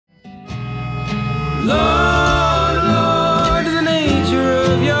Lord, Lord, the nature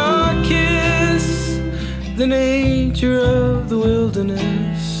of your kiss, the nature of the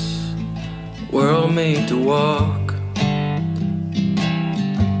wilderness, we're all made to walk.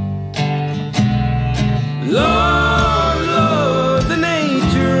 Lord, Lord, the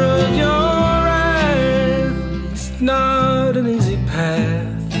nature of your wrath, it's not an easy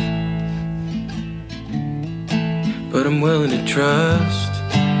path, but I'm willing to trust.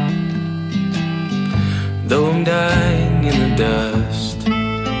 Though I'm dying in the dust.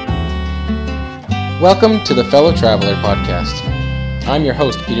 Welcome to the Fellow Traveler podcast. I'm your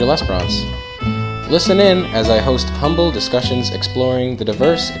host, Peter Lesbrance. Listen in as I host humble discussions exploring the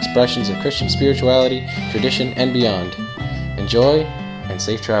diverse expressions of Christian spirituality, tradition, and beyond. Enjoy and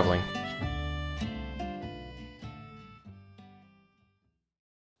safe traveling.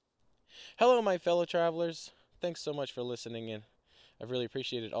 Hello, my fellow travelers. Thanks so much for listening in. I've really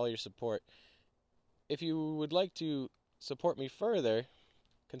appreciated all your support. If you would like to support me further,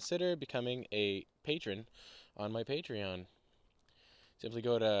 consider becoming a patron on my Patreon. Simply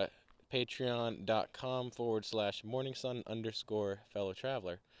go to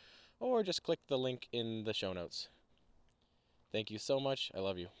patreon.com/morningsun_fellow-traveler, or just click the link in the show notes. Thank you so much. I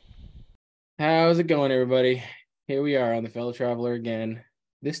love you. How's it going, everybody? Here we are on the Fellow Traveler again,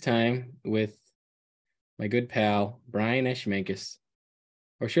 this time with my good pal, Brian Ashmankas.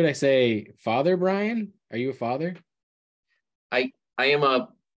 Or should I say, Father Brian? Are you a father? I am a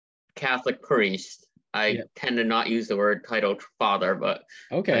Catholic priest. I tend to not use the word titled father, but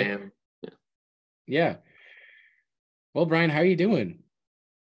okay. I am. Yeah. Well, Brian, how are you doing?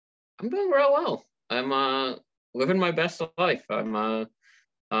 I'm doing real well. I'm living my best life. I'm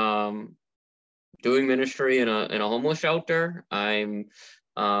doing ministry in a homeless shelter. I'm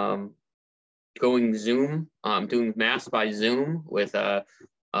going Zoom. I'm doing mass by Zoom with a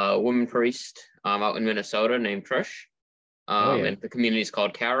woman priest out in Minnesota named Trish. And the community is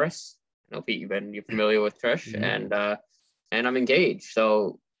called Caris. I know, Pete, you're familiar with Trish, and I'm engaged.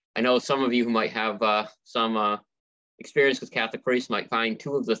 So I know some of you who might have some experience with Catholic priests might find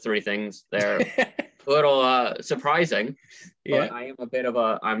two of the three things they're a little surprising. Yeah. But I am a bit of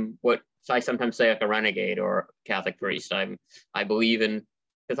I'm what I sometimes say like a renegade or Catholic priest. I believe in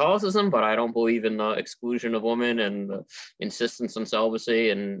Catholicism, but I don't believe in the exclusion of women and the insistence on celibacy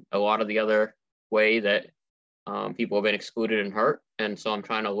and a lot of the other way that people have been excluded and hurt. And so I'm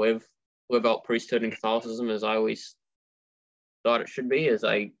trying to live out priesthood and Catholicism as I always thought it should be, as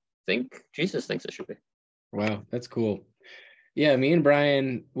I think Jesus thinks it should be. Wow, that's cool. Yeah, me and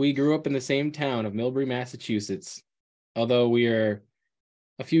Brian, we grew up in the same town of Millbury, Massachusetts, although we are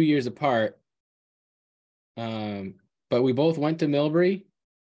a few years apart. But we both went to Millbury,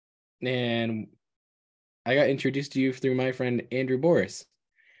 and I got introduced to you through my friend Andrew Boris.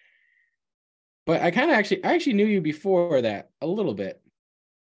 But I actually knew you before that a little bit.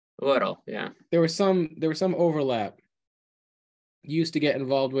 A little, yeah. There was some overlap. You used to get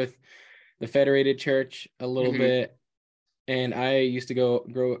involved with the Federated Church a little bit, and I used to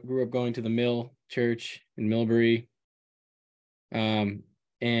grew up going to the Mill Church in Millbury.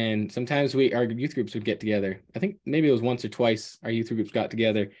 And sometimes our youth groups would get together. I think maybe it was once or twice our youth groups got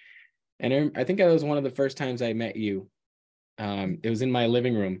together. And I think that was one of the first times I met you. It was in my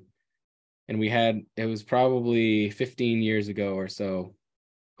living room. And it was probably 15 years ago or so,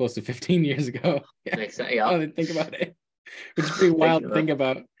 close to 15 years ago. Yeah. I don't think about it, which is pretty wild to think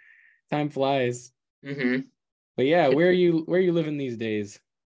about. Time flies. But yeah, where are you living these days?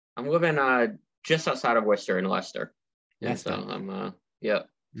 I'm living just outside of Worcester in Leicester. Leicester. So I'm yeah.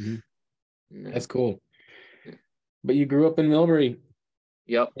 That's cool. But you grew up in Millbury.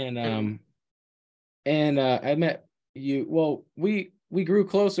 Yep. And I met you. Well, we grew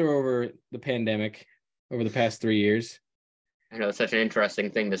closer over the pandemic, over the past 3 years. I know it's such an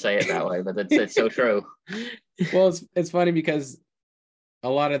interesting thing to say it that way, but it's so true. Well, it's funny because a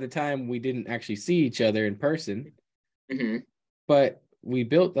lot of the time we didn't actually see each other in person, but we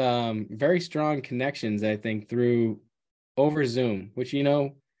built very strong connections, I think, over Zoom, which,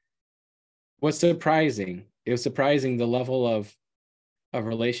 was surprising. It was surprising the level of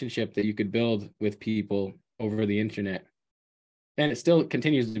relationship that you could build with people over the internet. And it still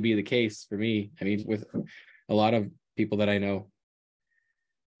continues to be the case for me. I mean, with a lot of people that I know.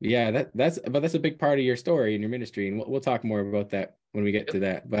 Yeah, that's a big part of your story and your ministry, and we'll talk more about that when we get to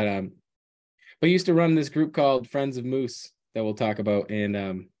that. But you used to run this group called Friends of Moose that we'll talk about,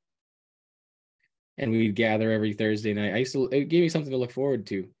 and we'd gather every Thursday night. It gave me something to look forward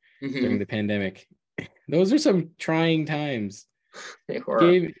to during the pandemic. Those are some trying times. They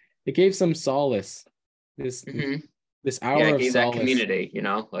were. It gave some solace. this Yeah, hour it of gave that solace, community,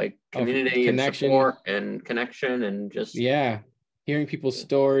 like of community and connection. support and connection and just Hearing people's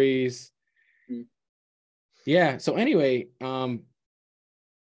stories. Mm. Yeah. So anyway,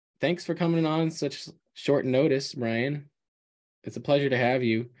 thanks for coming on such short notice, Brian. It's a pleasure to have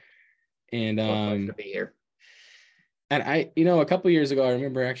you. And pleasure to be here. And a couple of years ago, I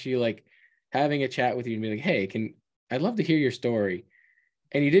remember actually like having a chat with you and be like, hey, I'd love to hear your story.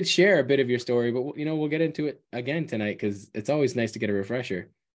 And you did share a bit of your story, but we'll get into it again tonight because it's always nice to get a refresher.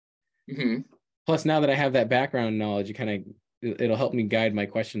 Mm-hmm. Plus, now that I have that background knowledge, it'll help me guide my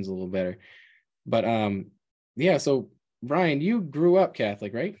questions a little better. But yeah. So Brian, you grew up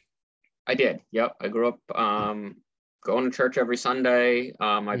Catholic, right? I did. Yep. I grew up going to church every Sunday.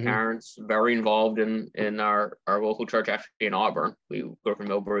 My parents very involved in our local church, actually in Auburn. We grew up in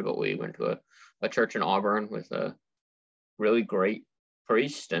Millbury, but we went to a church in Auburn with a really great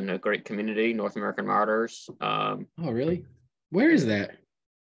priest and a great community, North American Martyrs. Oh, really? Where is that?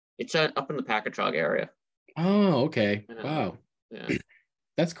 It's up in the Packagug area. Oh, okay. Wow. Yeah.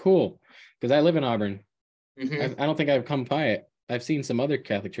 That's cool. Because I live in Auburn. Mm-hmm. I don't think I've come by it. I've seen some other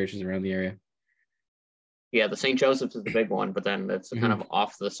Catholic churches around the area. Yeah, the St. Joseph's is the big one, but then it's kind of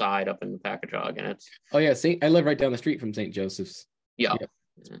off the side up in the Packagug, and it's. Oh yeah, I live right down the street from St. Joseph's. Yeah.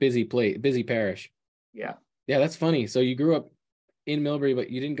 It's busy parish. Yeah. Yeah, that's funny. So you grew up in Millbury, but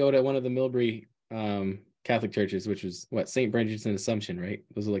you didn't go to one of the Millbury Catholic churches, which was what, St. Bridget's and Assumption, right?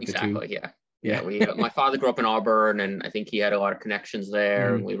 Those are like exactly, the two. Yeah. We my father grew up in Auburn, and I think he had a lot of connections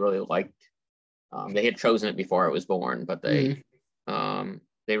there, and we really liked. They had chosen it before I was born, but they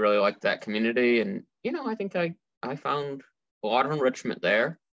really liked that community, and I think I found a lot of enrichment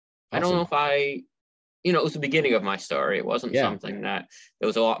there. Awesome. I don't know if it was the beginning of my story. It wasn't something that there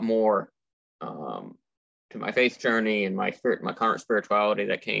was a lot more to my faith journey and my current spirituality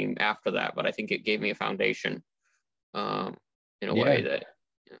that came after that. But I think it gave me a foundation in a way that.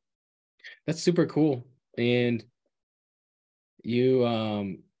 That's super cool. And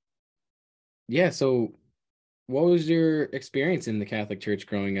you, so what was your experience in the Catholic Church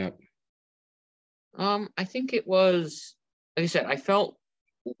growing up? I think it was, like I said, I felt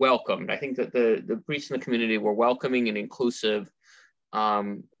welcomed. I think that the priests in the community were welcoming and inclusive.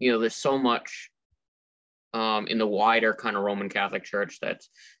 There's so much in the wider kind of Roman Catholic Church that's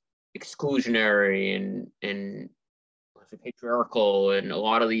exclusionary and patriarchal and a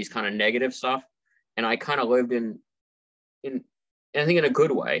lot of these kind of negative stuff. And I kind of lived in I think in a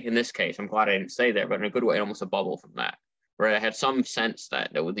good way, in this case, I'm glad I didn't stay there, but in a good way, almost a bubble from that, where I had some sense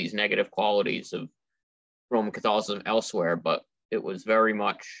that there were these negative qualities of Roman Catholicism elsewhere, but it was very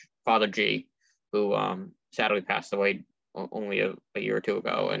much Father G, who sadly passed away only a year or two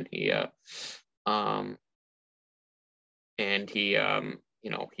ago, and he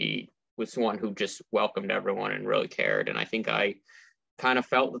was one who just welcomed everyone and really cared, and I think I kind of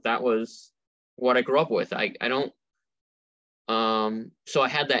felt that was what I grew up with. I don't. So I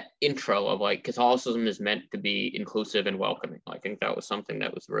had that intro of like Catholicism is meant to be inclusive and welcoming. I think that was something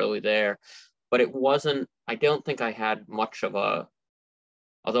that was really there, but it wasn't. I don't think I had much of a.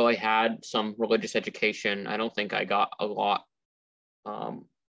 Although I had some religious education, I don't think I got a lot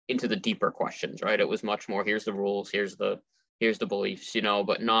into the deeper questions. Right? It was much more. Here's the rules. Here's the beliefs.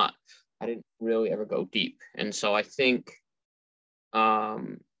 But not. I didn't really ever go deep, and so I think, it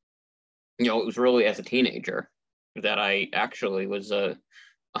was really as a teenager that I actually was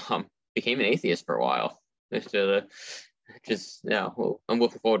became an atheist for a while. I'm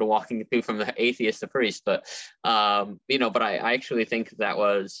looking forward to walking through from the atheist to priest, but but I actually think that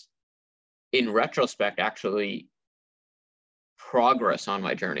was, in retrospect, actually progress on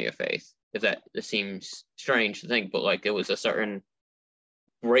my journey of faith. If that seems strange to think, but like it was a certain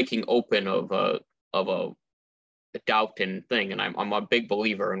breaking open of a doubt and thing, and I'm a big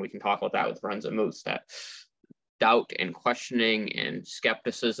believer, and we can talk about that with friends at Moose, that doubt and questioning and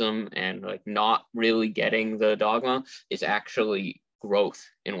skepticism and like not really getting the dogma is actually growth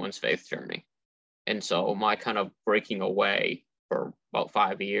in one's faith journey. And so my kind of breaking away for about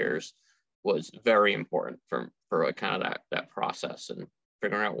 5 years was very important for like kind of that process and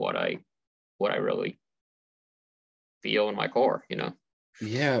figuring out what I really feel in my core,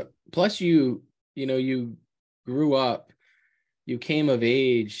 Yeah. Plus you grew up, you came of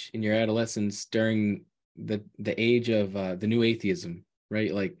age in your adolescence during the age of the new atheism,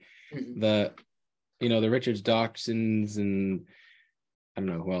 right? Like the Richards Dawksons and I don't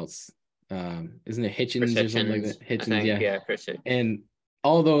know who else. Isn't it Hitchens or something like that? Hitchens, yeah. Christian. And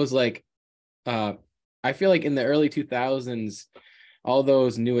all those like I feel like in the early 2000s, all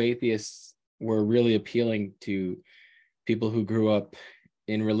those new atheists were really appealing to people who grew up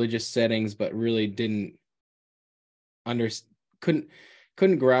in religious settings but really didn't under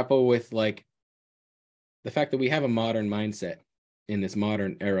couldn't grapple with like the fact that we have a modern mindset in this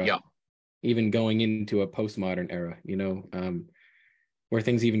modern era, Yeah. even going into a postmodern era, where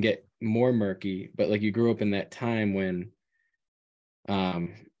things even get more murky. But like you grew up in that time when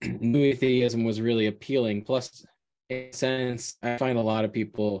new atheism was really appealing. Plus, in a sense, I find a lot of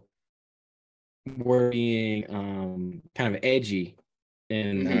people were being kind of edgy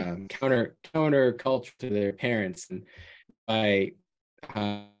and counter culture to their parents, and by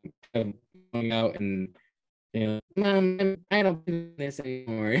going out and Mom, I don't do this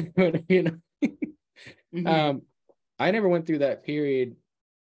anymore. I never went through that period,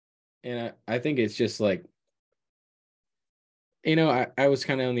 and I think it's just like, I was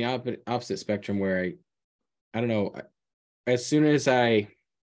kind of on the opposite spectrum where I don't know, as soon as I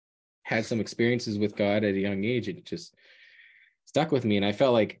had some experiences with God at a young age, it just stuck with me. And I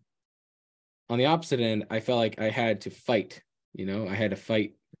felt like on the opposite end, I felt like I had to fight, I had to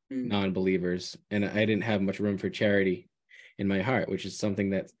fight non-believers, and I didn't have much room for charity in my heart, which is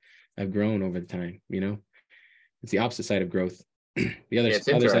something that I've grown over the time. It's the opposite side of growth. The other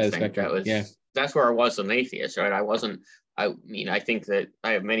side of the spectrum. That's where I was an atheist, right? I mean, I think that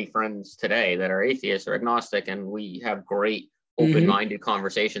I have many friends today that are atheists or agnostic, and we have great open-minded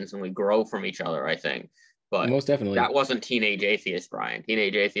conversations and we grow from each other, I think. But most definitely, that wasn't teenage atheist Brian.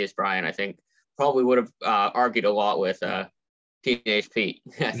 Teenage atheist Brian, I think, probably would have argued a lot with Teenage Pete.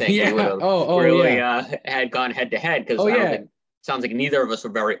 I think we would have had gone head to head, because sounds like neither of us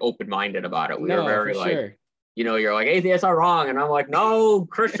were very open-minded about it. We were very like, sure. You're like, atheists are wrong, and I'm like, no,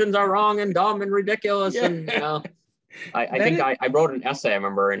 Christians are wrong and dumb and ridiculous. And I think I wrote an essay, I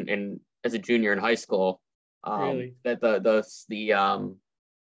remember, in as a junior in high school, really? That the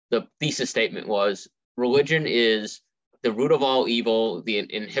thesis statement was, religion is the root of all evil, the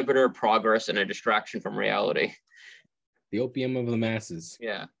inhibitor of progress, and a distraction from reality. The opium of the masses.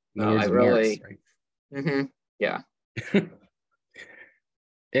 Yeah. In the words of Marx, right? Yeah.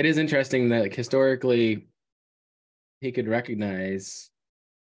 It is interesting that, like, historically he could recognize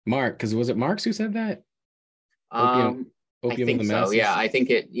Marx, because was it Marx who said that? Opium I think of the masses. So. Yeah, I think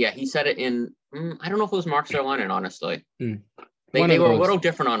he said it in, I don't know if it was Marx or Lenin, honestly. They were a little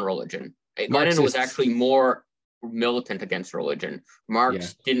different on religion. Lenin was actually more militant against religion.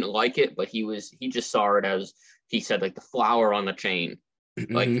 Marx didn't like it, but he just saw it as, he said, like the flower on the chain.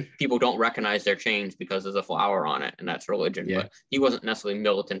 Like, people don't recognize their chains because there's a flower on it, and that's religion. But he wasn't necessarily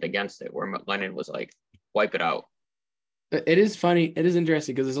militant against it, where Lenin was like, wipe it out. It is funny. It is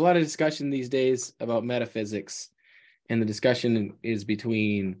interesting because there's a lot of discussion these days about metaphysics, and the discussion is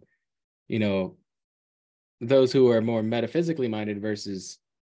between, those who are more metaphysically minded versus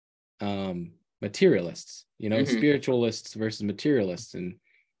materialists, spiritualists versus materialists. And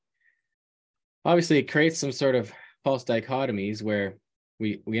obviously it creates some sort of false dichotomies where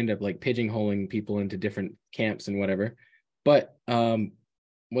we end up like pigeonholing people into different camps and whatever. But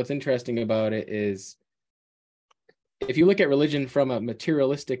what's interesting about it is, if you look at religion from a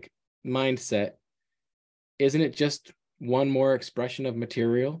materialistic mindset, isn't it just one more expression of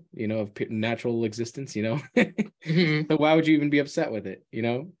material, of natural existence, So why would you even be upset with it,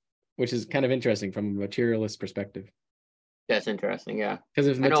 which is kind of interesting from a materialist perspective. That's interesting. Yeah.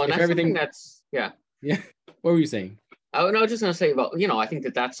 Because if everything that's, yeah. What were you saying? I was just going to say about, I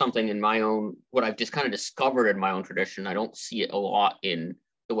think that's something in my own, what I've just kind of discovered in my own tradition. I don't see it a lot in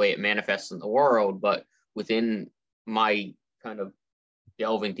the way it manifests in the world, but within my kind of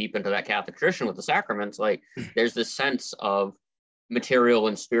delving deep into that Catholic tradition with the sacraments, like there's this sense of material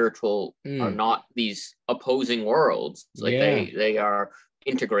and spiritual are not these opposing worlds. Like they are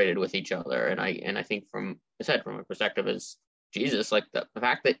integrated with each other. And I think from a perspective as Jesus, like the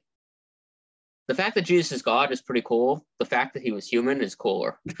fact that Jesus is God is pretty cool. The fact that he was human is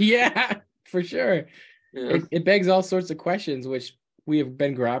cooler. Yeah, for sure. Yeah. It begs all sorts of questions, which we have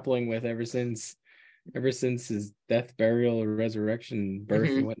been grappling with ever since his death, burial, resurrection, birth,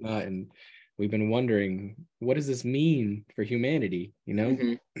 and whatnot. And we've been wondering, what does this mean for humanity?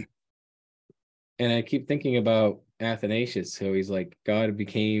 And I keep thinking about Athanasius. So he's like, God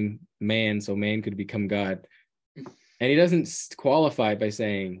became man so man could become God. And he doesn't qualify by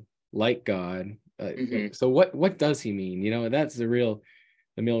saying like God. So what does he mean? That's the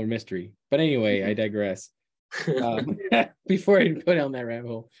Miller mystery. But anyway, I digress. Before I go down that rabbit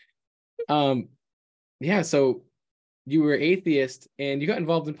hole. Yeah, so you were atheist and you got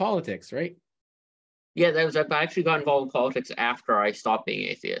involved in politics, right? Yeah, I actually got involved in politics after I stopped being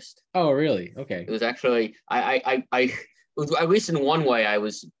atheist. Oh, really? Okay. It was actually at least in one way I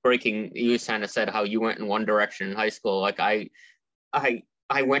was breaking. You kind of said how you went in one direction in high school. Like I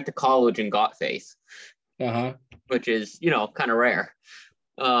went to college and got faith. which is, kind of rare.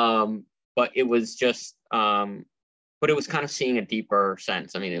 But it was just, but it was kind of seeing a deeper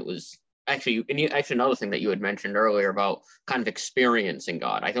sense. I mean, it was actually another thing that you had mentioned earlier about kind of experiencing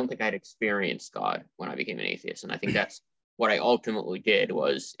God. I don't think I had experienced God when I became an atheist. And I think that's what I ultimately did,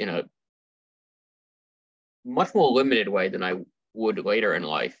 was in a much more limited way than I would later in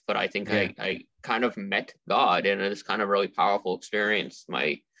life. But I think I kind of met God in this kind of really powerful experience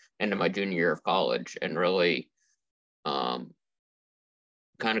my end of my junior year of college, and really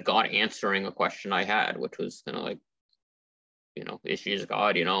kind of God answering a question I had, which was kind of like, is Jesus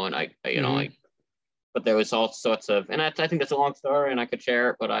God, and but there was all sorts of, and I think it's a long story and I could share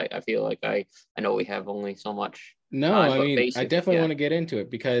it, but I feel like I know we have only so much time. I mean, I definitely want to get into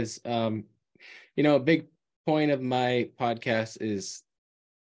it, because, a big point of my podcast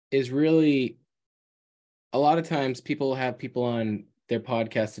is really, a lot of times people have people on their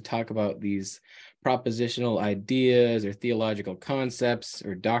podcast to talk about these propositional ideas or theological concepts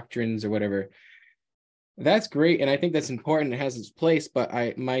or doctrines or whatever. That's great, and I think that's important. It has its place,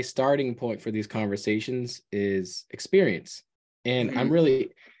 but my starting point for these conversations is experience. And I'm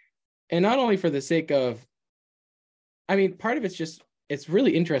really, and not only for the sake of, I mean, part of it's just, it's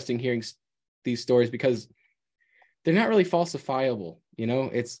really interesting hearing these stories because they're not really falsifiable.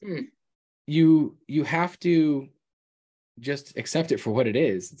 It's you have to just accept it for what it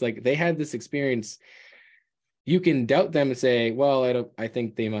is. It's like they had this experience. You can doubt them and say, well, I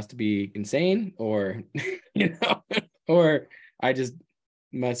think they must be insane, or, or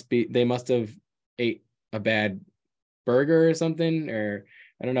they must have ate a bad burger or something, or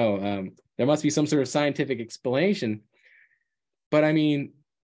I don't know. There must be some sort of scientific explanation. But I mean,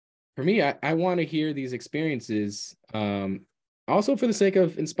 for me, I want to hear these experiences, also for the sake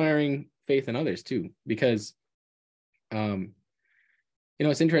of inspiring faith in others too, because,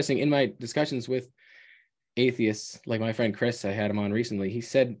 it's interesting in my discussions with atheists, like my friend Chris, I had him on recently. He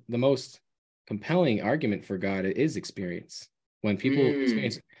said the most compelling argument for God is experience. When people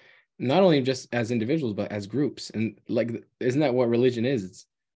experience, not only just as individuals, but as groups. And like, isn't that what religion is?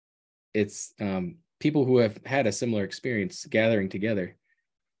 It's people who have had a similar experience gathering together.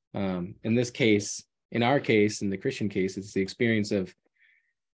 In this case, in our case, in the Christian case, it's the experience of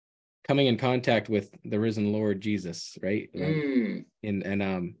coming in contact with the risen Lord Jesus, right? And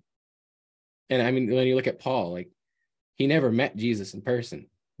I mean, when you look at Paul, like, he never met Jesus in person,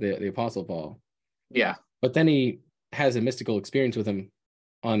 the Apostle Paul. Yeah. But then he has a mystical experience with him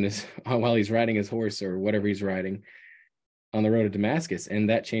while he's riding his horse or whatever he's riding on the road to Damascus, and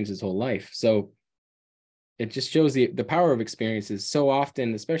that changed his whole life. So it just shows the power of experiences. So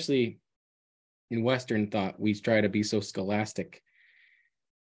often, especially in Western thought, we try to be so scholastic.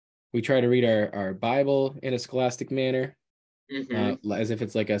 We try to read our Bible in a scholastic manner, as if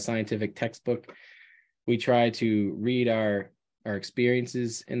it's like a scientific textbook. We try to read our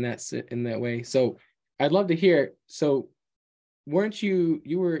experiences in that way. So I'd love to hear. So weren't you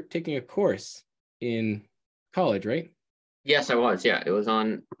were taking a course in college, right? Yes, I was. Yeah, it was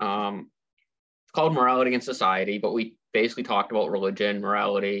on, it's called Morality and Society, but we basically talked about religion,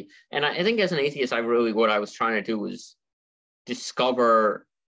 morality. And I think as an atheist, what I was trying to do was discover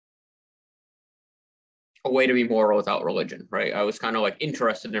a way to be moral without religion, right? I was kind of like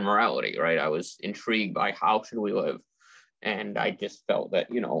interested in morality, right? I was intrigued by how should we live. And I just felt that,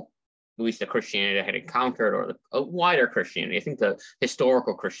 at least the Christianity I had encountered, or a wider Christianity, I think the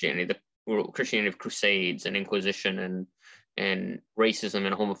historical Christianity, the Christianity of Crusades and Inquisition and racism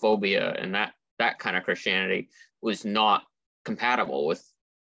and homophobia and that kind of Christianity was not compatible with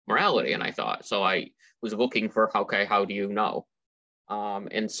morality. And I thought, so I was looking for, okay, how do you know?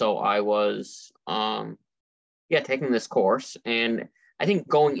 And so I was, taking this course. And I think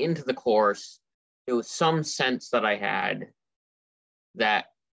going into the course, there was some sense that I had that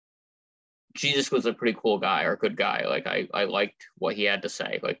Jesus was a pretty cool guy, or a good guy. Like I liked what he had to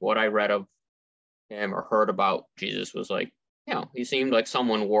say. Like what I read of him or heard about Jesus was like, he seemed like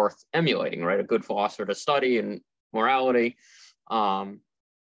someone worth emulating, right? A good philosopher to study and morality. And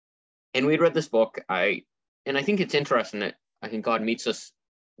we'd read this book. And I think it's interesting that I think God meets us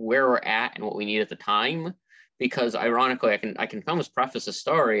where we're at and what we need at the time. Because ironically, I can almost preface a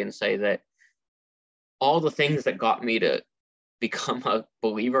story and say that all the things that got me to become a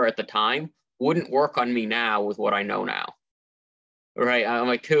believer at the time wouldn't work on me now with what I know now. Right. I'm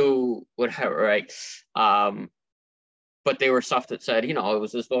like too whatever, right? But they were stuff that said, it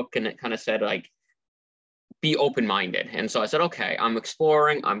was this book and it kind of said like, be open-minded. And so I said, okay, I'm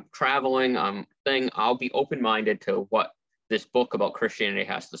exploring, I'm traveling, I'll be open-minded to what this book about Christianity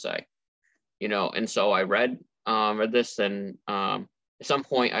has to say. And so I read this, and at some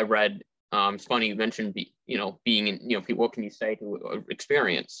point I read It's funny you mentioned, being in, people, what can you say to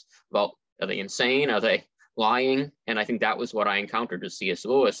experience about, are they insane? Are they lying? And I think that was what I encountered with C.S.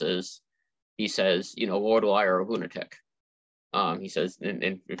 Lewis is, he says, Lord, liar, or lunatic. He says,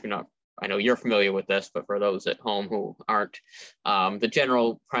 and if you're not, I know you're familiar with this, but for those at home who aren't, the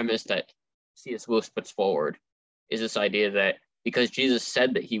general premise that C.S. Lewis puts forward is this idea that because Jesus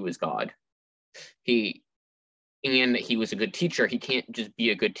said that he was God, and he was a good teacher, he can't just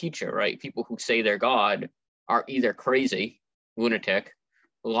be a good teacher, right? People who say they're God are either crazy, lunatic,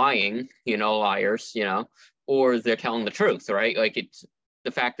 lying, liars, or they're telling the truth, right? Like, it's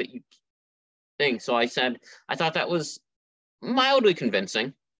the fact that you think. So I thought that was mildly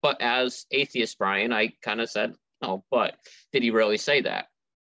convincing, but as atheist Brian, I kind of said, no, but did he really say that?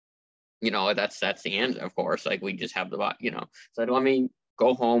 That's the end, of course. Like, we just have said, let me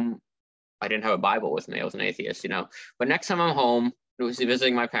go home. I didn't have a Bible with me. I was an atheist, But next time I'm home,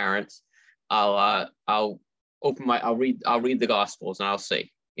 visiting my parents, I'll read the Gospels and I'll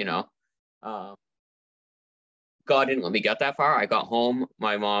see, God didn't let me get that far. I got home.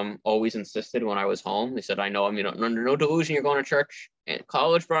 My mom always insisted when I was home. They said, I know, under no delusion you're going to church at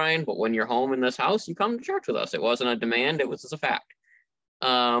college, Brian, but when you're home in this house, you come to church with us. It wasn't a demand. It was just a fact.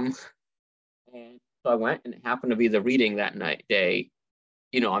 And so I went, and it happened to be the reading that day.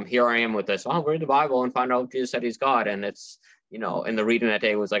 I'm here. I am with this. I'll read the Bible and find out if Jesus said he's God. And it's, and the reading that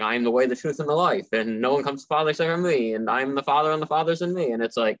day was like, I am the way, the truth, and the life. And no one comes to the Father except for me. And I'm the Father, and the Father's in me. And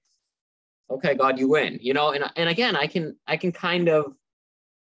it's like, okay, God, you win. And again, I can kind of,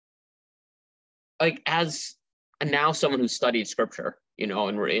 like, as now someone who studied Scripture, in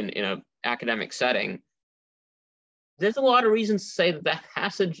a academic setting, there's a lot of reasons to say that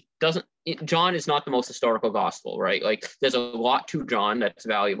passage John is not the most historical gospel, right? Like, there's a lot to John that's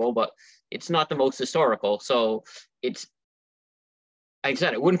valuable, but it's not the most historical. So it's, like I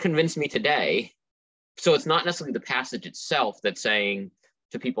said, it wouldn't convince me today. So it's not necessarily the passage itself that's saying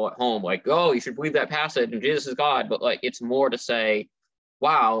to people at home, like, oh, you should believe that passage and Jesus is God. But like, it's more to say,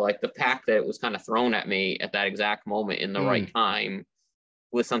 wow, like, the fact that it was kind of thrown at me at that exact moment in the right time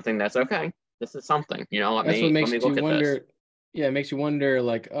was something that's okay. This is something, let me look at this. Yeah, it makes you wonder,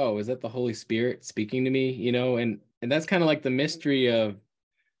 like, oh, is that the Holy Spirit speaking to me? And that's kind of like the mystery of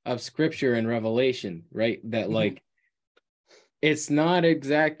Scripture and Revelation, right? That like, it's not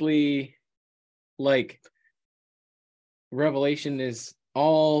exactly like Revelation is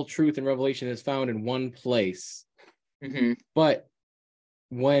all truth, and Revelation is found in one place. But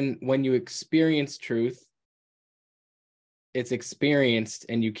when you experience truth, it's experienced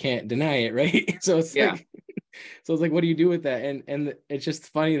and you can't deny it, right? So it's like, what do you do with that? And it's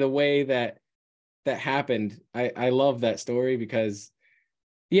just funny the way that happened. I love that story because,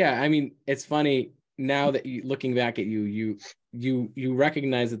 yeah, I mean, it's funny now that looking back at you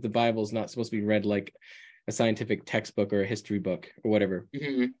recognize that the Bible is not supposed to be read like a scientific textbook or a history book or whatever.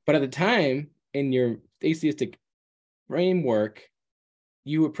 But at the time, in your atheistic framework,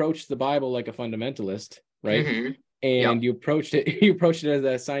 you approached the Bible like a fundamentalist, right? And you approached it as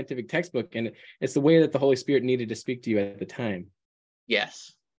a scientific textbook, and it's the way that the Holy Spirit needed to speak to you at the time.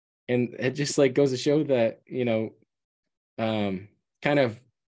 Yes. And it just like goes to show that, kind of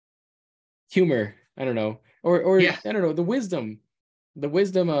humor, I don't know, or I don't know, the wisdom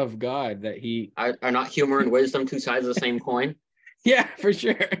of God that he are not humor and wisdom two sides of the same coin. Yeah, for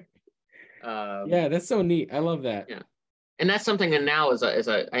sure. Yeah, that's so neat. I love that. Yeah. And that's something, and now as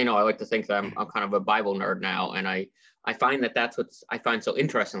a I like to think that I'm kind of a Bible nerd now, and I find that's what I find so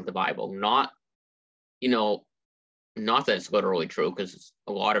interesting with the Bible. Not that it's literally true, because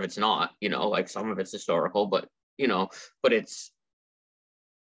a lot of it's not, like some of it's historical, but but it's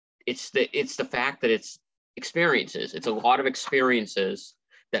the fact that it's experiences. It's a lot of experiences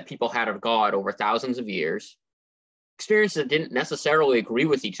that people had of God over thousands of years. Experiences that didn't necessarily agree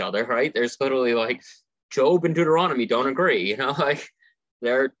with each other, right? There's literally like Job and Deuteronomy don't agree, like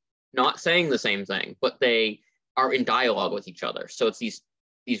they're not saying the same thing, but they are in dialogue with each other. So it's these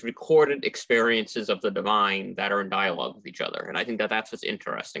recorded experiences of the divine that are in dialogue with each other. And I think that's what's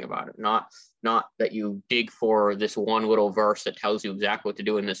interesting about it. Not that you dig for this one little verse that tells you exactly what to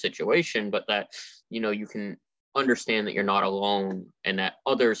do in this situation, but that, you can understand that you're not alone, and that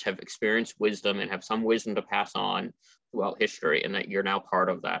others have experienced wisdom and have some wisdom to pass on throughout history, and that you're now part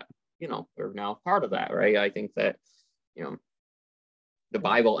of that. You're now part of that, right? I think that, the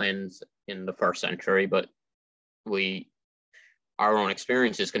Bible ends in the 1st century, but our own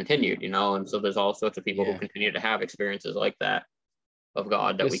experiences continued, and so there's all sorts of people who continue to have experiences like that of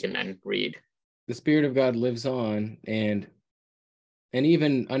God that we can then read. The Spirit of God lives on, and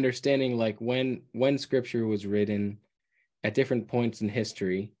even understanding like when Scripture was written at different points in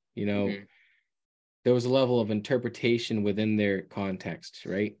history, you know, there was a level of interpretation within their context,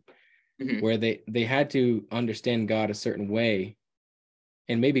 right? Where they had to understand God a certain way.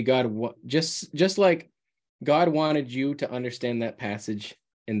 And maybe God, just like God wanted you to understand that passage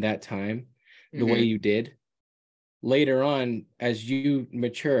in that time, the way you did. Later on, as you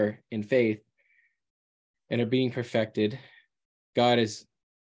mature in faith and are being perfected, God is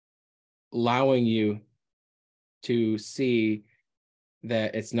allowing you to see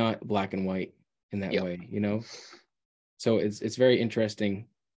that it's not black and white in that way, you know? So it's very interesting.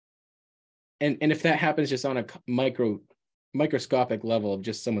 And if that happens just on a microscopic level of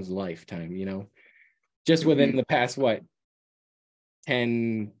just someone's lifetime, you know, just within the past,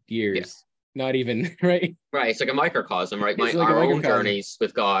 10 years, not even, right? Right. It's like a microcosm, right? It's Our own journeys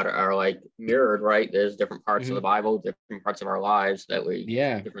with God are like mirrored, right? There's different parts of the Bible, different parts of our lives that we,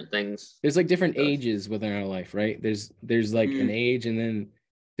 different things. There's like different ages within our life, right? There's like an age, and then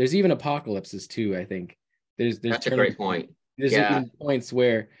there's even apocalypses too, I think. That's a great point. There's even points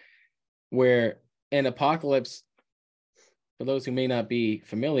where an apocalypse, for those who may not be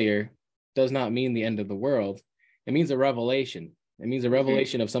familiar, does not mean the end of the world. It means a revelation. It means a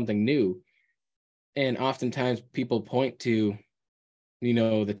revelation of something new. And oftentimes people point to, you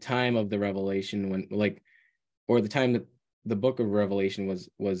know, the time of the revelation when, like, or the time that the book of Revelation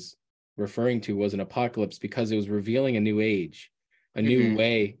was referring to was an apocalypse, because it was revealing a new age, a new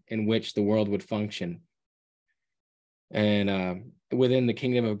way in which the world would function. And within the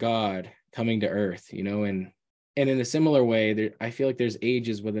kingdom of God coming to earth, you know, and in a similar way, I feel like there's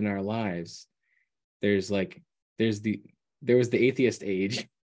ages within our lives. There was the atheist age,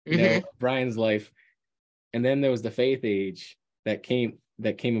 you know, Brian's life. And then there was the faith age that came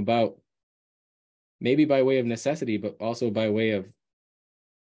about, maybe by way of necessity, but also by way of,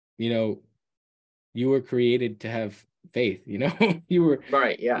 you know, you were created to have faith, you know, you were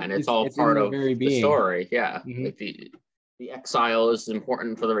right. Yeah. And it's all part of the story. Yeah. Like the exile is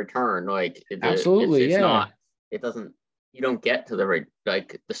important for the return. Like absolutely. It's not, you don't get to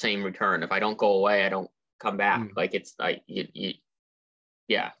the same return. If I don't go away, I don't come back. Like it's like, there's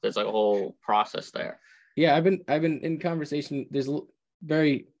like a whole process there. Yeah, I've been in conversation. There's a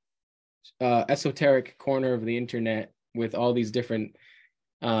very esoteric corner of the internet with all these different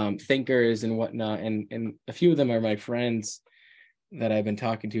thinkers and whatnot, and a few of them are my friends that I've been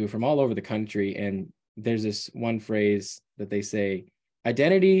talking to from all over the country. And there's this one phrase that they say: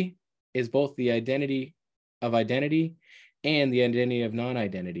 identity is both the identity of identity and the identity of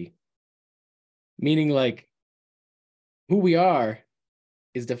non-identity. Meaning, like, who we are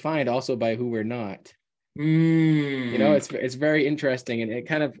is defined also by who we're not. You know, it's very interesting, and it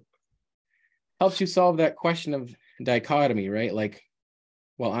kind of helps you solve that question of dichotomy, right? Like,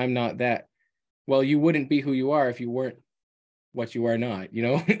 well, I'm not that. Well, you wouldn't be who you are if you weren't what you are not, you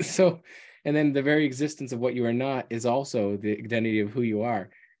know? So, and then the very existence of what you are not is also the identity of who you are.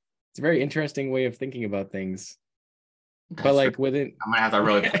 It's a very interesting way of thinking about things. But like within, I'm gonna have to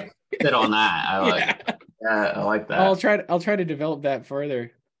really sit on that. I like that. I'll try to develop that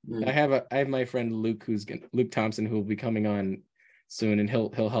further. I have my friend Luke Luke Thompson, who will be coming on soon, and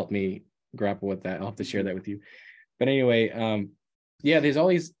he'll help me grapple with that. I'll have to share that with you. But anyway, there's all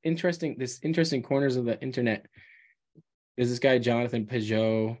these interesting corners of the internet. There's this guy Jonathan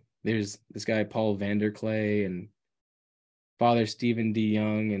Peugeot. There's this guy Paul Vanderklay and Father Stephen D.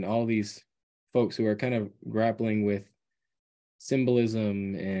 Young, and all these folks who are kind of grappling with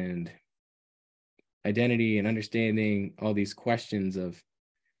symbolism and identity and understanding all these questions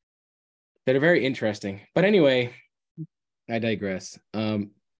that are very interesting. But anyway, I digress.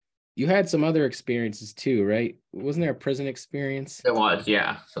 You had some other experiences too, right? Wasn't there a prison experience? It was,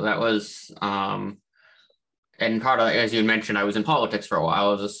 yeah. So that was, and part of, as you mentioned, I was in politics for a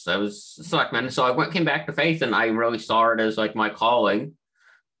while. I was a selectman. So I came back to faith, and I really saw it as like my calling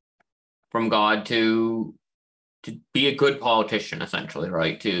from God to be a good politician, essentially,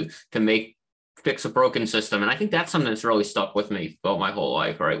 right? To fix a broken system. And I think that's something that's really stuck with me throughout my whole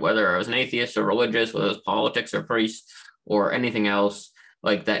life, right? Whether I was an atheist or religious, whether it was politics or priest or anything else,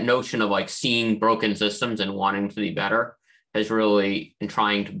 like that notion of like seeing broken systems and wanting to be better has really, and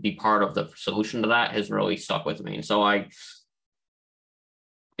trying to be part of the solution to that, has really stuck with me. And so it's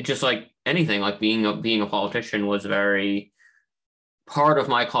just like anything, like being a politician was very part of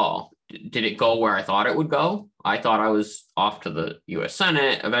my call. Did it go where I thought it would go? I thought I was off to the U.S.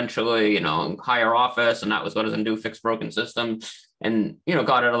 Senate eventually, higher office, and that was what I was going to do, fix broken systems. And,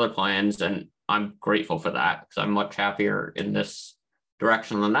 God had other plans, and I'm grateful for that, because I'm much happier in this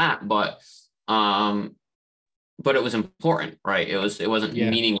direction than that. But it was important, right? It wasn't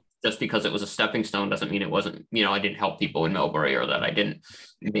meaningless just because it was a stepping stone doesn't mean it wasn't, I didn't help people in Millbury, or that I didn't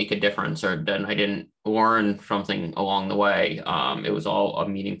make a difference, or that I didn't learn something along the way. It was all a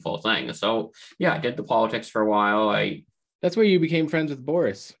meaningful thing. So yeah, I did the politics for a while. That's where you became friends with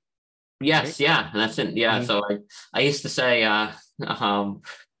Boris. Yes, right? yeah, that's it. Yeah, Mhm. so I used to say,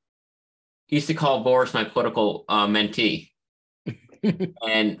 used to call Boris my political mentee,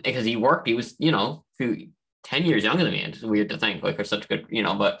 and because he was, 10 years younger than me. And it's weird to think, like, we're such good,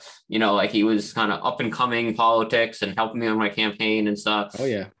 but like, he was kind of up and coming politics and helping me on my campaign and stuff. Oh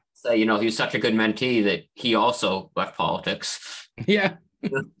yeah. So, he was such a good mentee that he also left politics. Yeah.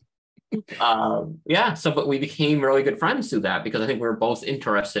 Yeah. So, but we became really good friends through that, because I think we were both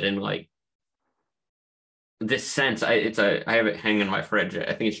interested in, like, this sense. I have it hanging in my fridge.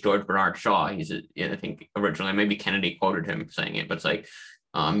 I think it's George Bernard Shaw. I think originally, maybe Kennedy quoted him saying it, but it's like,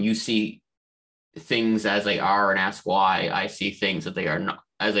 you see things as they are and ask why. I see things that they are not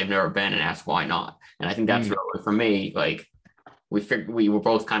as they've never been and ask why not. And I think that's really, for me, like, we figured we were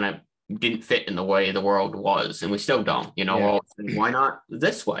both kind of didn't fit in the way the world was, and we still don't, we're all saying, why not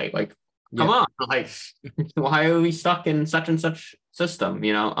this way? Like, come on, like, why are we stuck in such and such system,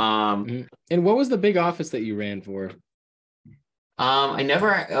 And what was the big office that you ran for?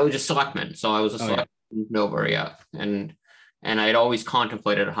 I was just selectman. So I was a selectman in Millbury, and I'd always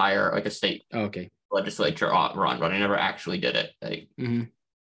contemplated a hire, like a state legislature run, but I never actually did it.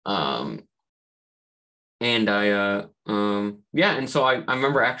 And and so I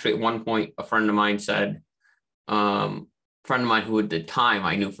remember actually at one point a friend of mine said, friend of mine who at the time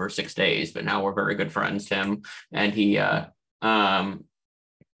I knew for 6 days, but now we're very good friends, Tim, and he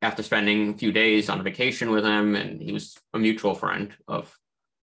after spending a few days on vacation with him, and he was a mutual friend of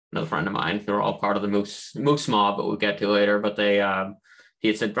another friend of mine. They're all part of the Moose Mob, but we'll get to later. But he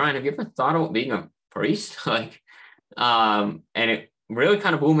had said, Brian, have you ever thought about being a priest? And it really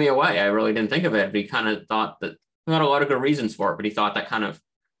kind of blew me away. I really didn't think of it, but he kind of thought that he had a lot of good reasons for it, but he thought that kind of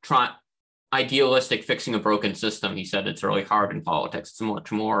idealistic fixing a broken system. He said it's really hard in politics. It's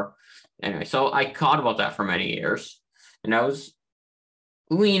much more. Anyway, so I thought about that for many years, and I was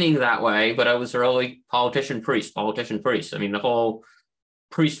leaning that way, but I was really politician priest. I mean, the whole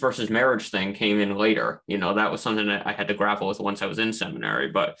priest versus marriage thing came in later. That was something that I had to grapple with once I was in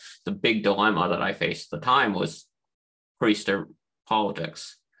seminary. But the big dilemma that I faced at the time was priest or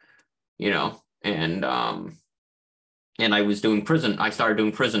politics, and I was doing prison. I started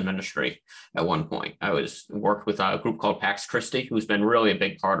doing prison ministry at one point. I worked with a group called Pax Christi, who's been really a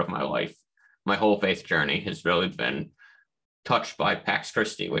big part of my life. My whole faith journey has really been touched by Pax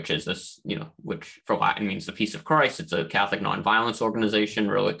Christi, which is this, which for Latin means the peace of Christ. It's a Catholic nonviolence organization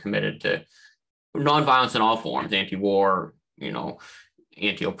really committed to nonviolence in all forms, anti-war,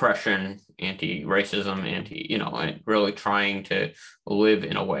 anti-oppression, anti-racism, and really trying to live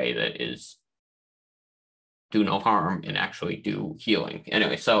in a way that is do no harm and actually do healing.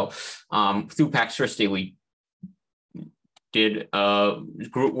 Anyway, so through Pax Christi, we did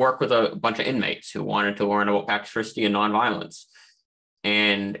group work with a bunch of inmates who wanted to learn about Pax Christi and nonviolence.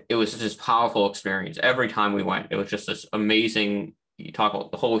 And it was just this powerful experience. Every time we went, it was just this amazing, you talk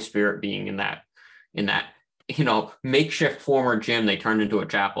about the Holy Spirit being in that, makeshift former gym they turned into a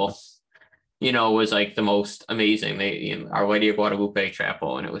chapel, was like the most amazing. Our Lady of Guadalupe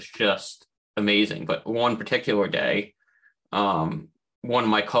Chapel, and it was just amazing. But one particular day, one of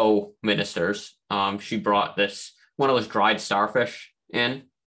my co-ministers, she brought one of those dried starfish in,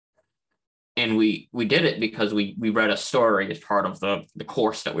 and we did it because we read a story as part of the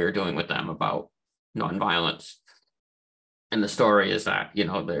course that we were doing with them about nonviolence. And the story is that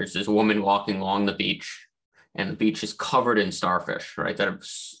there's this woman walking along the beach, and the beach is covered in starfish, right, that have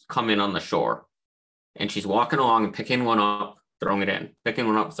come in on the shore, and she's walking along and picking one up, throwing it in, picking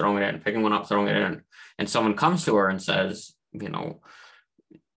one up, throwing it in, picking one up, throwing it in, and someone comes to her and says,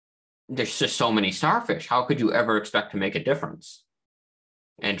 there's just so many starfish. How could you ever expect to make a difference?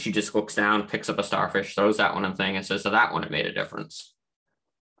 And she just looks down, picks up a starfish, throws that one in the thing, and says to that one, it made a difference.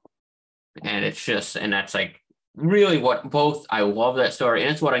 And that's like really what I love that story.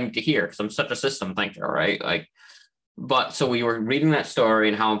 And it's what I need to hear, because I'm such a system thinker, right? But so we were reading that story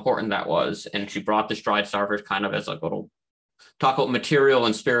and how important that was. And she brought this dried starfish kind of as a little talk about material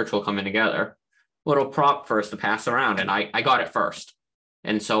and spiritual coming together, little prop for us to pass around. And I got it first.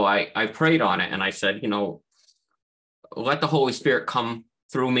 And so I prayed on it, and I said, let the Holy Spirit come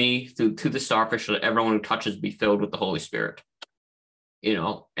through me, to the starfish, so that everyone who touches be filled with the Holy Spirit,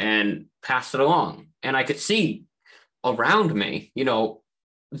 and passed it along. And I could see around me,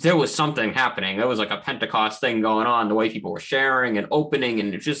 there was something happening. There was like a Pentecost thing going on, the way people were sharing and opening.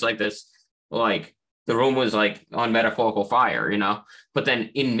 And it's just like this, like the room was like on metaphorical fire, but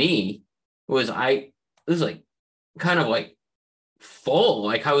then in me it was like kind of like full,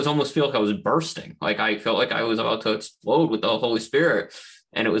 like I was almost feel like I was bursting, like I felt like I was about to explode with the Holy Spirit.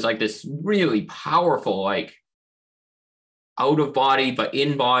 And it was like this really powerful, like out of body but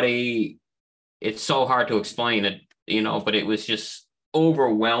in body. It's so hard to explain it, but it was just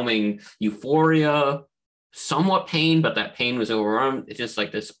overwhelming euphoria, somewhat pain, but that pain was overwhelmed. It's just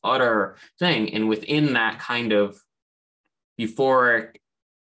like this utter thing. And within that kind of euphoric,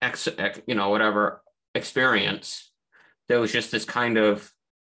 whatever experience, there was just this kind of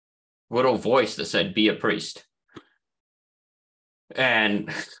little voice that said, be a priest. And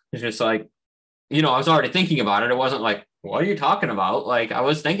it's just like, I was already thinking about it. It wasn't like, what are you talking about? Like, I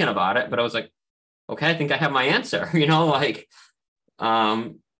was thinking about it, but I was like, okay, I think I have my answer, like,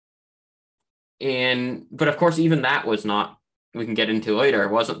 but of course, even that was not, we can get into later.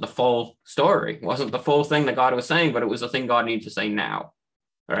 It wasn't the full story. It wasn't the full thing that God was saying, but it was the thing God needed to say now,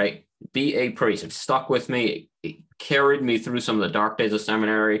 right? Be a priest. It stuck with me. It carried me through some of the dark days of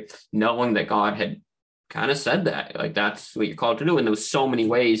seminary, knowing that God had kind of said that, like, that's what you're called to do. And there was so many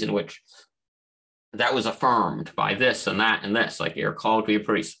ways in which that was affirmed by this and that and this, like, you're called to be a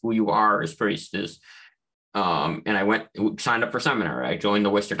priest. Who you are as priest is, and I signed up for seminary. I joined the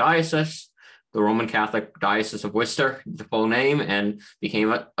Worcester Diocese, the Roman Catholic Diocese of Worcester, the full name, and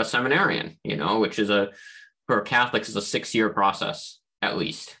became a seminarian, which is for Catholics is a 6-year process at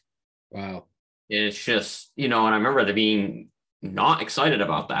least. Wow. It's just, and I remember there being not excited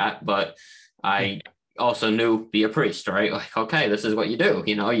about that, but I also knew be a priest, right? Like, okay, this is what you do.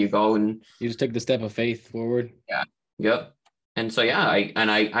 You go and you just took the step of faith forward. Yeah. Yep. And so, yeah,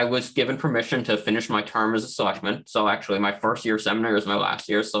 I was given permission to finish my term as a selectman. So actually my first year of seminary was my last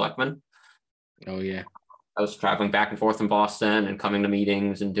year as selectman. Oh, yeah. I was traveling back and forth in Boston and coming to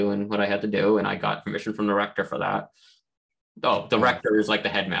meetings and doing what I had to do. And I got permission from the rector for that. Oh, the rector is like the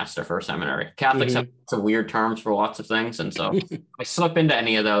headmaster for a seminary. Catholics have some weird terms for lots of things. And so I slip into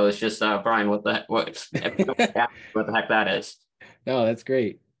any of those, just, Brian, what the heck that is. No, that's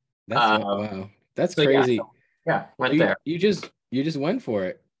great. That's wow. That's so crazy. Yeah, went there. You just went for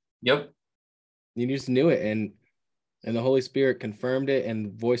it. Yep. You just knew it, and the Holy Spirit confirmed it,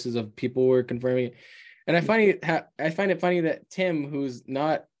 and voices of people were confirming it. And I find it funny that Tim, who's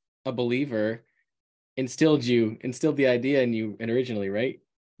not a believer, instilled the idea in you originally, right?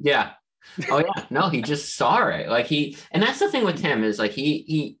 Yeah. Oh yeah. No, he just saw it. Like and that's the thing with Tim is like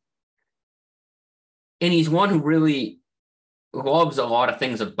and he's one who really loves a lot of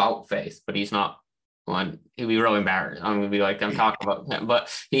things about faith, but he's not one. He'd be really embarrassed. I'm gonna be like, I'm talking about him,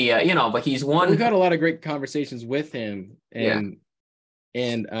 but but he's one. We've had a lot of great conversations with him, and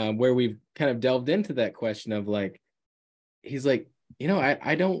where we've kind of delved into that question of like, he's like,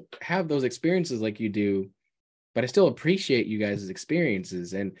 I don't have those experiences like you do, but I still appreciate you guys'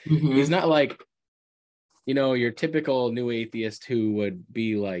 experiences. And he's not like, your typical new atheist who would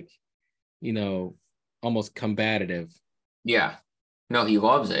be like, almost combative. Yeah. No, he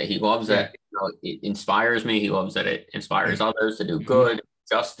loves it. He loves that. It inspires me. He loves that it inspires others to do good,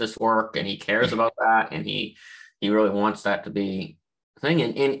 justice work, and he cares about that. And he really wants that to be a thing.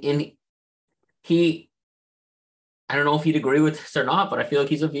 And he, I don't know if he'd agree with this or not, but I feel like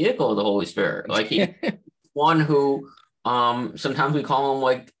he's a vehicle of the Holy Spirit. Like he's one who, sometimes we call him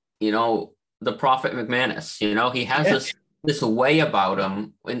like, the Prophet McManus. He has this way about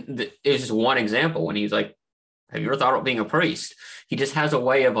him. And it's just one example when he's like, have you ever thought about being a priest? He just has a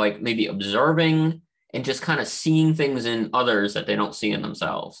way of like maybe observing and just kind of seeing things in others that they don't see in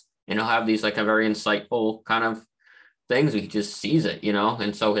themselves. And he'll have these like a very insightful kind of things. He just sees it,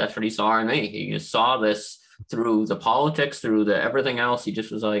 and so that's what he saw in me. He just saw this through the politics, through the everything else. He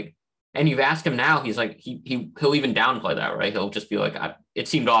just was like, and you've asked him now, he's like, he'll even downplay that, right? He'll just be like, it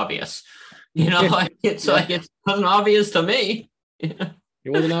seemed obvious, like it's like, it wasn't obvious to me. It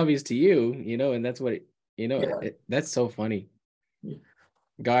wasn't obvious to you, and that's what that's so funny.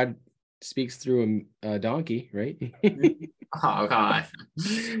 God speaks through a donkey, right? Oh God.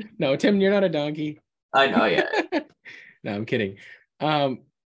 No, Tim, you're not a donkey. I know, yeah. No, I'm kidding.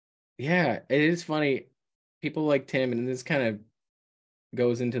 Yeah, it is funny. People like Tim, and this kind of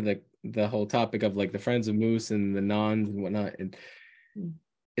goes into the whole topic of like the Friends of Moose and the nuns and whatnot. And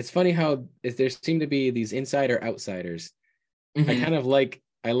it's funny how there seem to be these insider outsiders.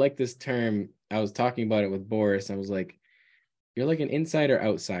 I like this term. I was talking about it with Boris. I was like, you're like an insider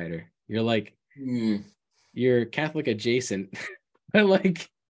outsider. You're like, you're Catholic adjacent. But like,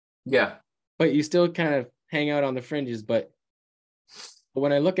 yeah, but you still kind of hang out on the fringes. But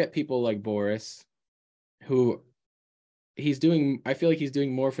when I look at people like Boris, who I feel like he's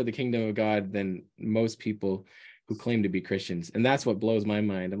doing more for the kingdom of God than most people who claim to be Christians. And that's what blows my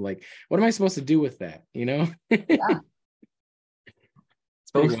mind. I'm like, what am I supposed to do with that? Yeah. It's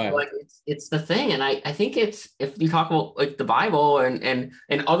pretty wild. Like it's the thing. And I think it's, if you talk about like the Bible and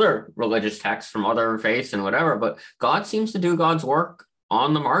other religious texts from other faiths and whatever, but God seems to do God's work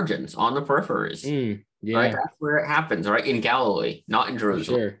on the margins, on the peripheries. Yeah. Right. That's where it happens, right? In Galilee, not in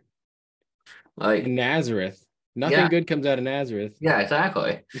Jerusalem. Sure. Like in Nazareth. Nothing good comes out of Nazareth. Yeah,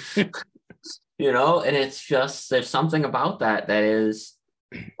 exactly. And it's just, there's something about that's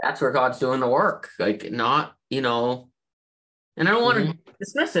where God's doing the work. Like, not, and I don't want to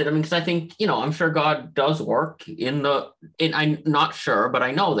dismiss it. I mean, because I think, I'm sure God does work I'm not sure, but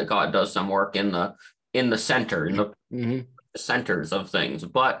I know that God does some work in the center, in the centers of things.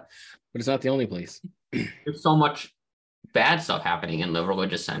 But it's not the only place. There's so much bad stuff happening in the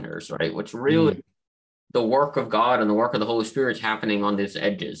religious centers, right? Which really, the work of God and the work of the Holy Spirit is happening on these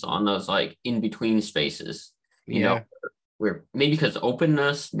edges, on those like in between spaces, where maybe because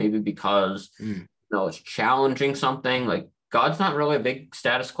openness, maybe because it's challenging something. Like, God's not really a big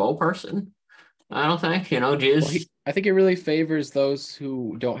status quo person, I don't think. Jesus. I think it really favors those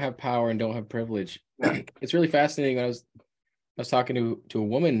who don't have power and don't have privilege. Yeah. It's really fascinating. I was talking to a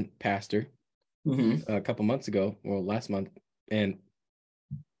woman pastor a couple months ago, or last month, and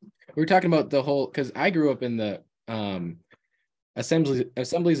we were talking about the whole, because I grew up in the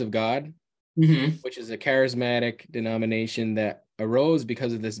Assemblies of God, which is a charismatic denomination that arose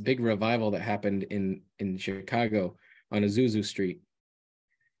because of this big revival that happened in Chicago on Azusa Street.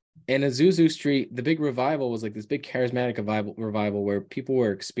 And Azusa Street, the big revival was like this big charismatic revival where people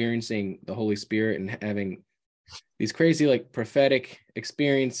were experiencing the Holy Spirit and having these crazy like prophetic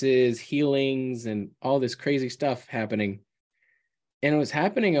experiences, healings, and all this crazy stuff happening. And it was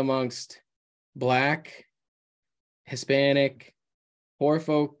happening amongst Black, Hispanic, poor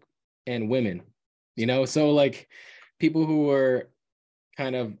folk, and women, so like people who were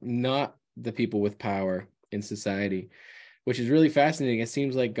kind of not the people with power in society, which is really fascinating. It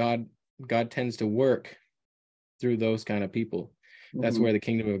seems like God tends to work through those kind of people. That's where the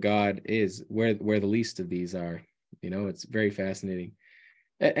kingdom of God is, where the least of these are. It's very fascinating.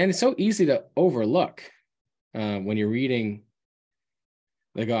 And it's so easy to overlook when you're reading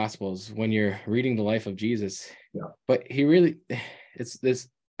the Gospels, when you're reading the life of Jesus. Yeah. But it's this,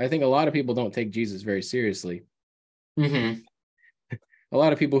 I think a lot of people don't take Jesus very seriously. A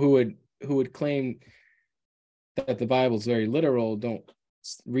lot of people who would claim that the Bible is very literal don't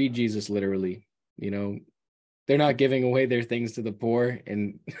read Jesus literally. They're not giving away their things to the poor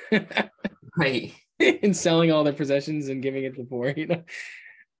and right, and selling all their possessions and giving it to the poor.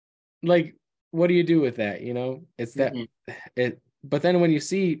 Like, what do you do with that? It's that it. But then when you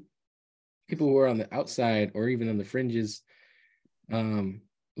see people who are on the outside or even on the fringes,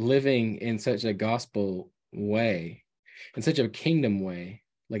 living in such a gospel way, in such a kingdom way,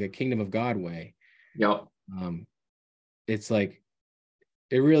 like a kingdom of God way, it's like,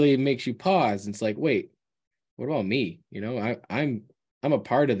 it really makes you pause. It's like, wait, what about me? I'm a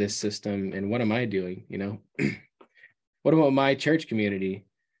part of this system, and what am I doing? What about my church community?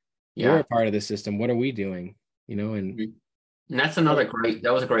 We're a part of this system. What are we doing? And that's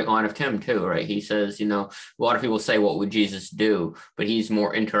that was a great line of Tim too, right? He says, a lot of people say, what would Jesus do? But he's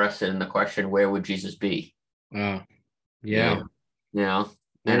more interested in the question, where would Jesus be? Yeah.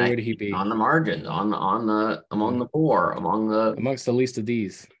 Where would he be? On the margins, among the poor, amongst the least of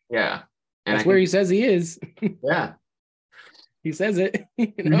these. Yeah. And that's where he says he is. Yeah. He says it.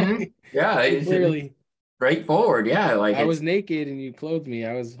 Yeah. It's clearly straightforward. Yeah. Like, I was naked and you clothed me.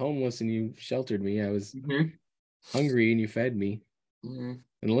 I was homeless and you sheltered me. I was hungry and you fed me. And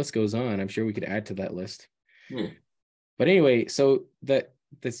the list goes on. I'm sure we could add to that list. But anyway, so the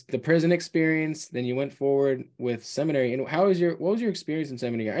prison experience, then you went forward with seminary. And what was your experience in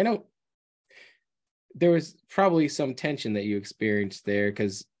seminary? I know there was probably some tension that you experienced there,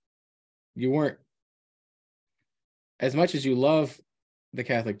 because you weren't, as much as you love the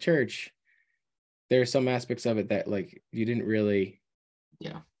Catholic Church, there are some aspects of it that like you didn't really,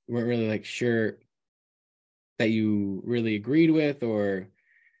 weren't really like sure that you really agreed with, or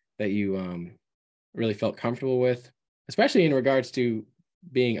that you really felt comfortable with, especially in regards to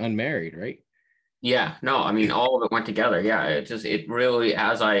being unmarried, right? Yeah, no, I mean, all of it went together. Yeah, it really,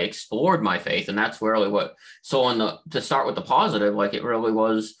 as I explored my faith, and that's really to start with the positive, like, it really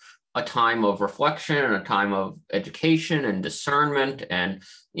was a time of reflection and a time of education and discernment and,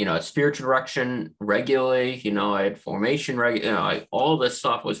 spiritual direction regularly. I had formation all this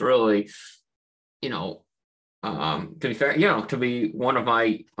stuff was really, to be fair, to be one of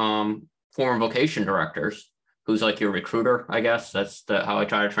my former vocation directors, who's like your recruiter, I guess. That's how I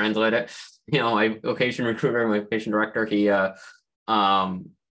try to translate it. My vocation recruiter, my vocation director, he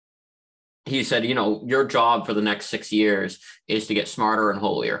said, your job for the next 6 years is to get smarter and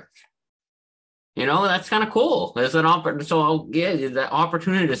holier. That's kind of cool. There's an that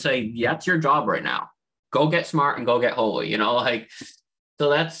opportunity to say, yeah, that's your job right now. Go get smart and go get holy, so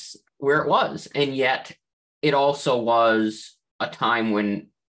that's where it was. And yet it also was a time when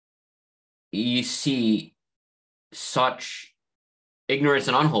you see such ignorance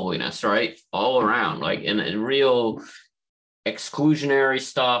and unholiness, right? All around, like in real exclusionary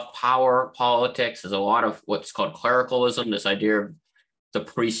stuff, power, politics. There's a lot of what's called clericalism, this idea of the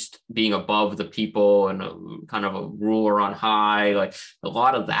priest being above the people and kind of a ruler on high, like a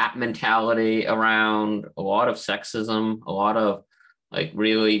lot of that mentality around, a lot of sexism, a lot of like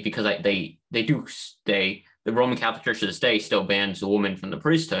really, because the Roman Catholic Church to this day still bans a woman from the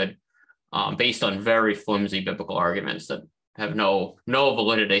priesthood based on very flimsy biblical arguments that have no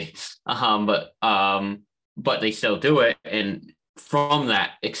validity, but they still do it. And from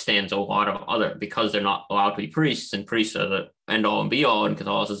that extends a lot of other, because they're not allowed to be priests, and priests are the end all and be all in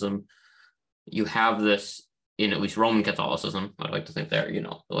Catholicism. You have this in at least Roman Catholicism. I'd like to think there,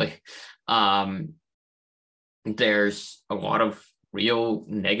 there's a lot of real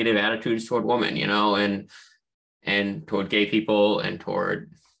negative attitudes toward women, and toward gay people and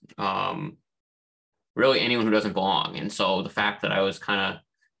toward really anyone who doesn't belong. And so the fact that I was kind of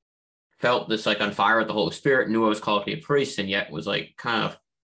felt this like on fire with the Holy Spirit, knew I was called to be a priest, and yet was like kind of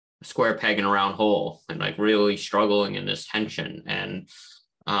a square peg in a round hole, and like really struggling in this tension and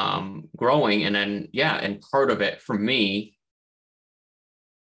growing. And then, and part of it for me,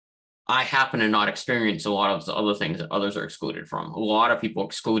 I happen to not experience a lot of the other things that others are excluded from. A lot of people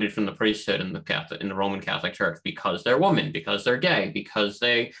excluded from the priesthood in the Roman Catholic Church because they're women, because they're gay, because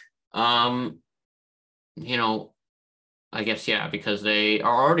they, I guess, because they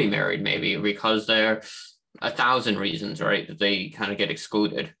are already married, maybe, because they're 1,000 reasons, right, that they kind of get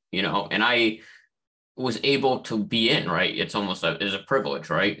excluded, and I was able to be in, right? It's almost is a privilege,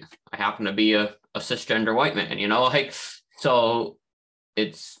 right? I happen to be a cisgender white man, so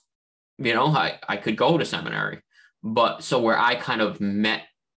it's, I could go to seminary, but so where I kind of met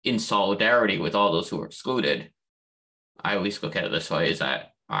in solidarity with all those who were excluded, I always look at it this way, is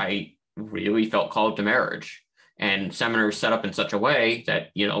that I really felt called to marriage. And seminary is set up in such a way that,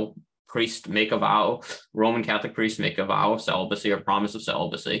 priests make a vow, Roman Catholic priests make a vow of celibacy or promise of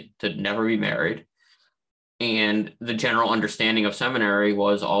celibacy to never be married. And the general understanding of seminary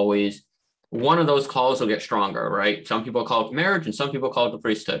was always one of those calls will get stronger, right? Some people call it marriage and some people call it the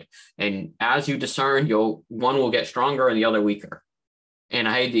priesthood. And as you discern, one will get stronger and the other weaker. And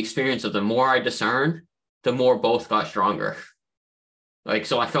I had the experience of the more I discerned, the more both got stronger.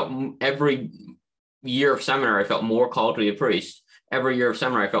 So I felt every year of seminary, I felt more called to be a priest. Every year of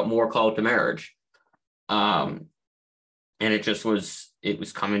seminary, I felt more called to marriage. And it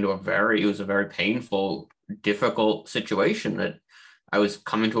was coming to a very painful, difficult situation that I was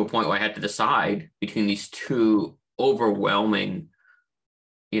coming to a point where I had to decide between these two overwhelming,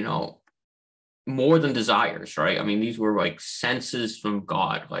 more than desires, right? I mean, these were like senses from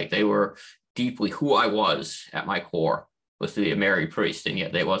God. Like they were deeply who I was at my core, was to be a married priest, and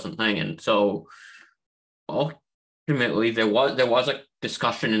yet they wasn't thing. And so ultimately there was a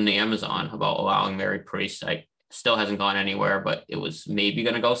discussion in the Amazon about allowing married priests. I still hasn't gone anywhere, but it was maybe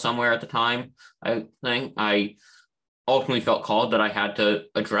going to go somewhere at the time. I think I ultimately felt called that I had to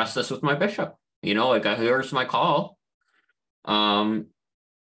address this with my bishop, here's my call.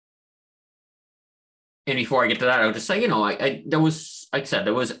 And before I get to that, I would just say, there was, like I said,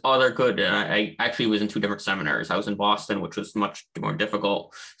 there was other good. And I actually was in two different seminaries. I was in Boston, which was much more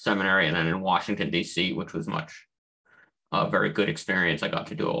difficult seminary, and then in Washington, D.C., which was much very good experience. I got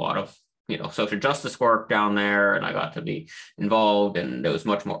to do a lot of, social justice work down there, and I got to be involved, and it was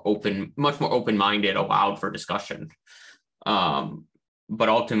much more open-minded, allowed for discussion. But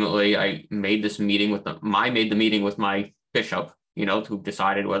ultimately, I made this meeting with the meeting with my bishop, who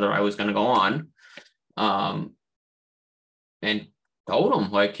decided whether I was going to go on. And told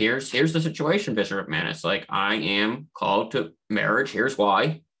him, like, here's the situation, Bishop McManus. Like, I am called to marriage. Here's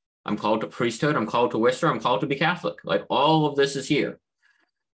why. I'm called to priesthood. I'm called to Worcester. I'm called to be Catholic. Like, all of this is here,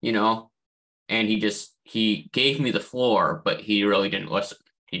 and he gave me the floor, but he really didn't listen.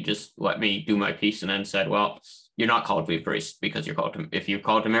 He just let me do my piece and then said, well, you're not called to be a priest because if you're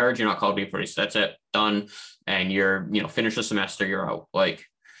called to marriage, you're not called to be a priest. That's it, done. And you're, finish the semester, you're out. Like,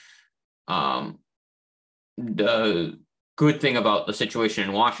 the good thing about the situation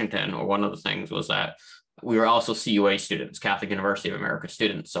in Washington, or one of the things, was that we were also CUA students, Catholic University of America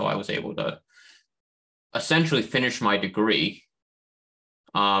students. So I was able to essentially finish my degree.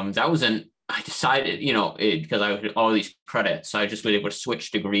 That was I decided, because I had all these credits, so I just was able to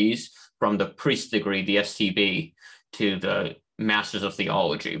switch degrees from the priest degree, the STB, to the Masters of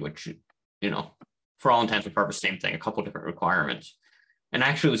Theology, which, for all intents and purposes, same thing, a couple different requirements. And I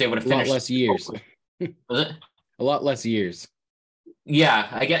actually was able to finish. A lot less years. Was it? A lot less years.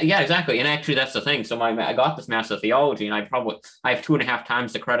 Yeah, exactly. And actually, that's the thing. So I got this Master of Theology, and I have 2.5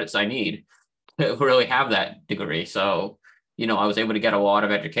 times the credits I need to really have that degree. So, I was able to get a lot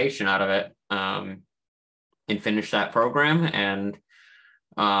of education out of it, and finish that program, and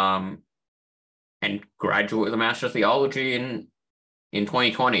graduate with a Master of Theology in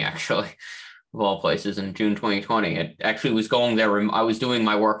 2020, actually, of all places, in June 2020. It actually was going there. I was doing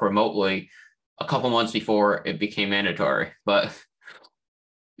my work remotely a couple months before it became mandatory, but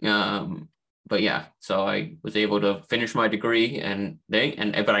yeah, so I was able to finish my degree,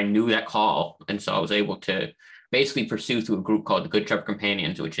 but I knew that call, and so I was able to basically pursue through a group called the Good Shepherd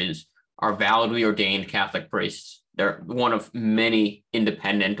Companions, which are validly ordained Catholic priests. They're one of many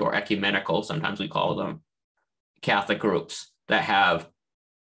independent or ecumenical, sometimes we call them, Catholic groups that have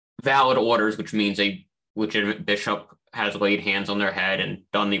valid orders, which means a legitimate bishop has laid hands on their head and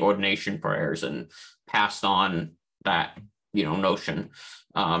done the ordination prayers and passed on that, notion.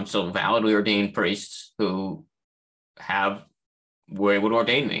 So validly ordained priests who were able to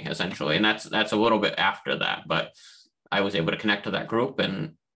ordain me, essentially. And that's a little bit after that, but I was able to connect to that group,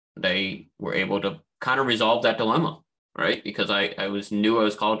 and they were able to kind of resolve that dilemma, right? Because I knew I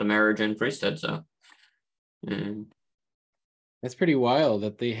was called to marriage and priesthood. So that's pretty wild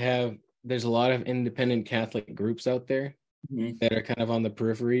that there's a lot of independent Catholic groups out there that are kind of on the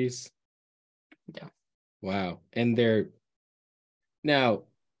peripheries. Yeah. Wow. And they're now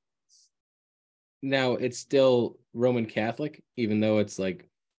it's still Roman Catholic, even though it's like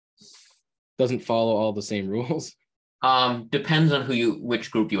doesn't follow all the same rules. Depends on which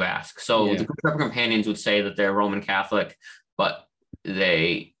group you ask. So the Good Shepherd Companions would say that they're Roman Catholic, but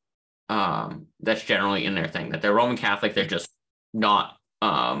they that's generally in their thing, that they're Roman Catholic. They're just not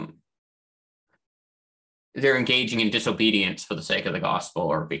they're engaging in disobedience for the sake of the gospel,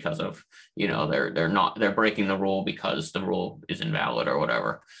 or because of they're breaking the rule because the rule is invalid or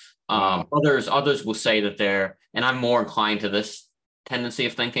whatever. Others will say that and I'm more inclined to this tendency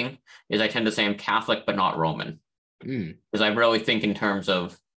of thinking, is I tend to say I'm Catholic but not Roman, because I really think in terms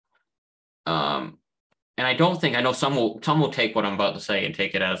of and I know some will take what I'm about to say and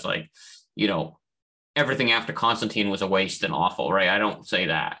take it as like, everything after Constantine was a waste and awful, right? I don't say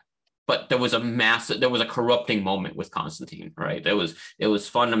that. But there was a corrupting moment with Constantine, right? It was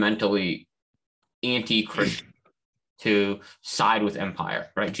fundamentally anti-Christian to side with empire,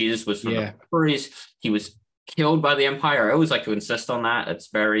 right? Jesus was from the peripheries. He was killed by the empire. I always like to insist on that. It's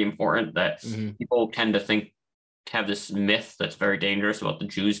very important that people tend to have this myth that's very dangerous about the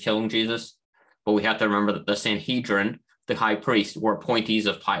Jews killing Jesus. But we have to remember that the Sanhedrin, the high priest, were appointees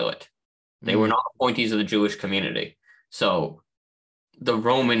of Pilate. They were not appointees of the Jewish community. So the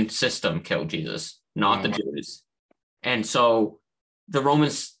Roman system killed Jesus, not the Jews. And so the Roman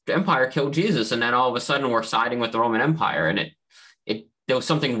Empire killed Jesus, and then all of a sudden we're siding with the Roman Empire, and there was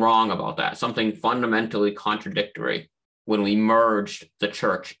something wrong about that, something fundamentally contradictory when we merged the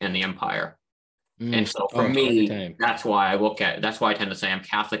church and the empire. And so for me, that's why I tend to say I'm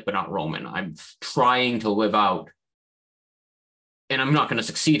Catholic but not Roman. I'm trying to live out, and I'm not going to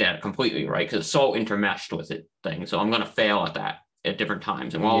succeed at it completely, right? Because it's so intermeshed with it thing. So I'm going to fail at that at different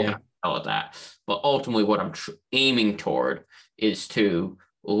times, and we're all going to fail at that. But ultimately, what I'm aiming toward is to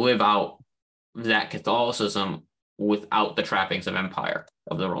live out that Catholicism without the trappings of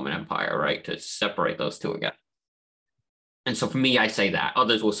the Roman Empire, right? To separate those two again. And so for me, I say that.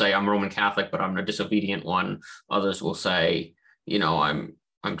 Others will say I'm Roman Catholic, but I'm a disobedient one. Others will say,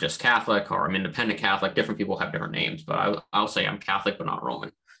 I'm just Catholic, or I'm independent Catholic. Different people have different names, but I'll say I'm Catholic, but not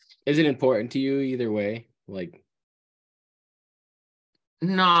Roman. Is it important to you either way? Like,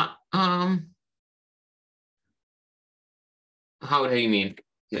 not, how do you mean?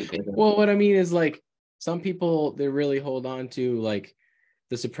 Well, what I mean is, like, some people, they really hold on to like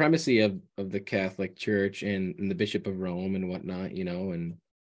the supremacy of the Catholic Church and the Bishop of Rome and whatnot, and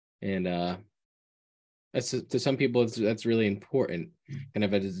that's, to some people that's really important, kind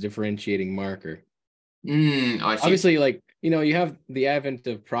of as a differentiating marker. I see. Obviously, like, you have the advent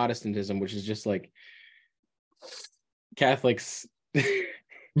of Protestantism, which is just like Catholics, the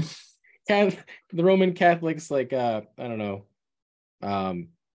Roman Catholics, like I don't know, the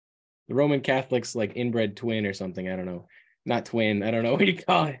Roman Catholics, like inbred twin or something. I don't know. Not twin. I don't know what you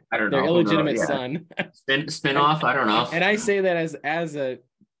call it. I don't know. Their illegitimate son. Spin off. I don't know. And I say that as a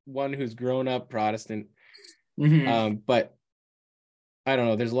one who's grown up Protestant. But I don't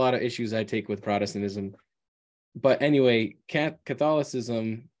know. There's a lot of issues I take with Protestantism. But anyway,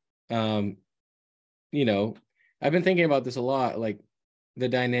 Catholicism, you know, I've been thinking about this a lot, like the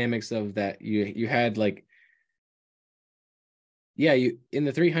dynamics of that. You had like, yeah, you in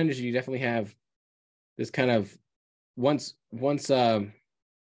the 300s, you definitely have this kind of once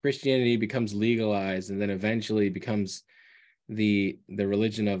Christianity becomes legalized and then eventually becomes the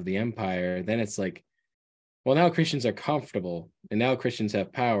religion of the empire, then it's like, well, now Christians are comfortable and now Christians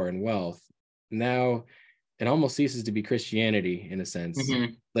have power and wealth. Now it almost ceases to be Christianity in a sense.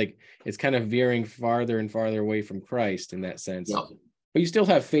 Like it's kind of veering farther and farther away from Christ in that sense. Yep. But you still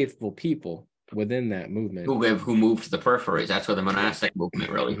have faithful people within that movement. Who moved to the peripheries. That's where the monastic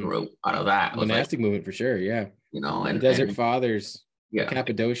movement really grew out of that. Monastic movement for sure, yeah. You know, and the Desert Fathers, yeah,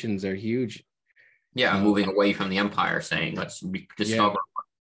 Cappadocians are huge. Yeah, moving away from the empire, saying let's discover.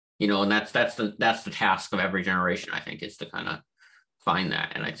 You know, and that's the task of every generation, I think, is to kind of find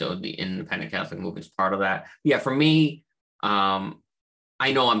that. And I so the independent Catholic movement is part of that. Yeah, for me, I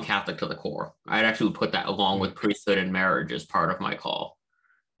know I'm Catholic to the core. I'd actually put that along with priesthood and marriage as part of my call.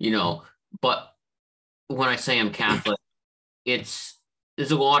 You know, but when I say I'm Catholic,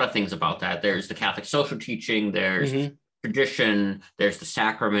 there's a lot of things about that. There's the Catholic social teaching, there's tradition, there's the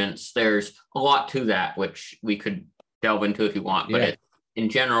sacraments, there's a lot to that, which we could delve into if you want, but in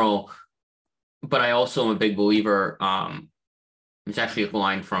general, but I also am a big believer. It's actually a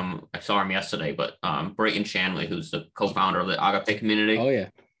line from, I saw him yesterday, but Brayton Shanley, who's the co-founder of the Agape community. Oh yeah.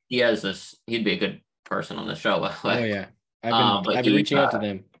 He'd be a good person on the show. Oh yeah. I've been reaching out to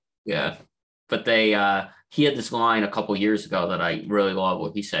them. Yeah. But he had this line a couple years ago that I really love,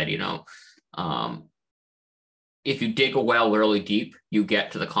 what he said, you know, if you dig a well really deep, you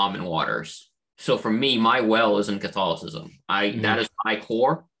get to the common waters. So for me, my well is in Catholicism. That is my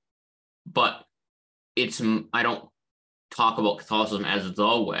core, but I don't talk about Catholicism as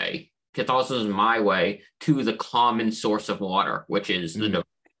the way. Catholicism is my way to the common source of water, which is the divine.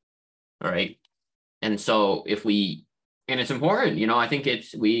 All right. And so and it's important, you know, I think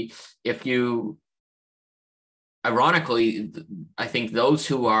ironically, I think those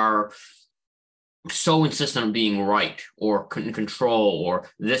who are so insistent on being right or in control or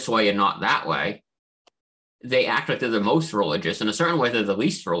this way and not that way, they act like they're the most religious. In a certain way, they're the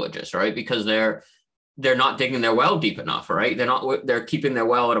least religious, right? Because they're not digging their well deep enough, right? They're keeping their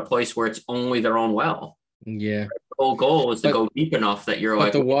well at a place where it's only their own well. Yeah. The whole goal is to go deep enough that you're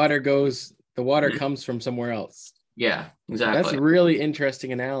like, the water comes from somewhere else. Yeah, exactly. That's a really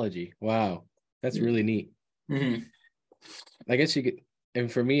interesting analogy. Wow. That's really neat. I guess you could,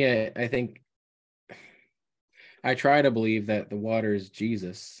 and for me, I think I try to believe that the water is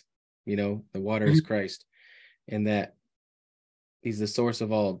Jesus, you know, the water is Christ, and that he's the source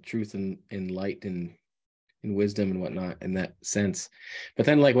of all truth and light and wisdom and whatnot in that sense. But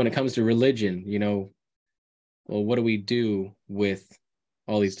then like when it comes to religion, you know, well, what do we do with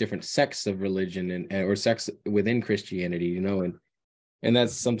all these different sects of religion or sects within Christianity, you know, and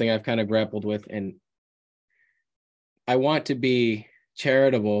that's something I've kind of grappled with. And I want to be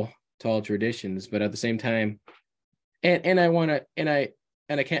charitable to all traditions, but at the same time, and I want to, and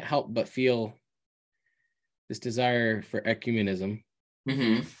I can't help but feel this desire for ecumenism,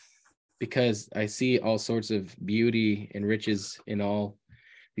 because I see all sorts of beauty and riches in all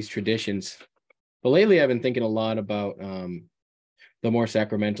these traditions. But lately, I've been thinking a lot about the more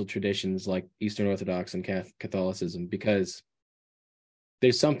sacramental traditions like Eastern Orthodox and Catholicism, because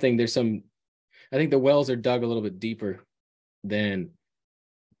there's some, I think the wells are dug a little bit deeper than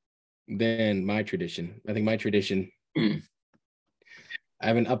my tradition. I think my tradition,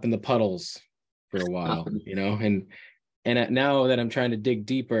 I've been up in the puddles for a while, you know, and now that I'm trying to dig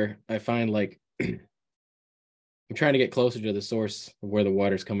deeper, I find like I'm trying to get closer to the source of where the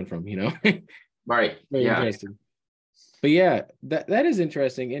water's coming from, you know. Right. Very interesting. But yeah, that is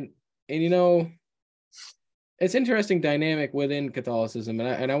interesting, and you know, it's interesting dynamic within Catholicism,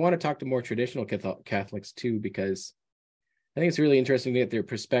 and I want to talk to more traditional Catholics too, because I think it's really interesting to get their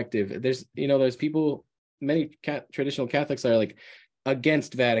perspective. There's people, many traditional Catholics are like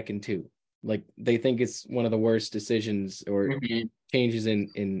against Vatican II. Like they think it's one of the worst decisions or changes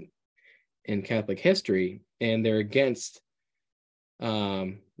in Catholic history, and they're against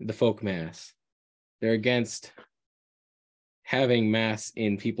the folk mass. They're against having mass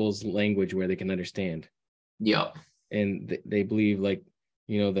in people's language where they can understand. Yeah. And they believe, like,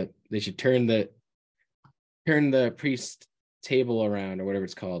 you know, that they should turn the priest table around, or whatever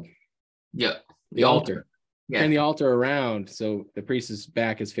it's called. Yeah. The altar. Yeah. Turn the altar around so the priest's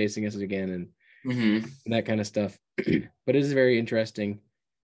back is facing us again, and that kind of stuff. But it is very interesting.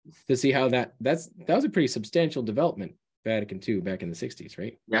 to see how that was a pretty substantial development, Vatican II back in the 60s,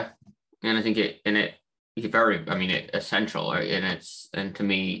 right? Yeah. And I think it's essential, right? And to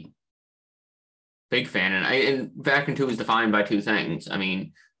me, big fan. And Vatican II is defined by two things. I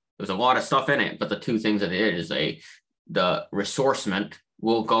mean, there's a lot of stuff in it, but the two things that it is the ressourcement,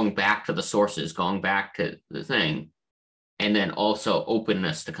 going back to the sources, going back to the thing, and then also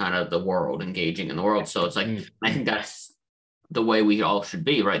openness to kind of the world, engaging in the world. So it's like, I think that's the way we all should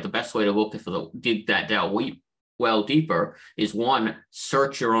be, right? The best way to look dig that down well deeper is, one,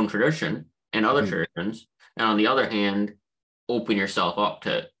 search your own tradition and other traditions, and on the other hand, open yourself up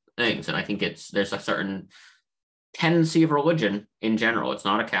to things. And I think there's a certain tendency of religion in general. It's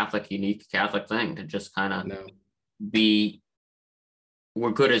not a unique Catholic thing to just kind of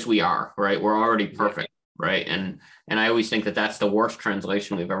we're good as we are, right? We're already perfect, right? And I always think that that's the worst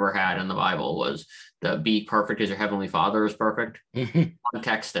translation we've ever had in the Bible, was the be perfect as your heavenly Father is perfect.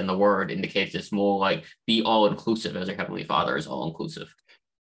 Context and the word indicates it's more like be all inclusive as your heavenly Father is all inclusive.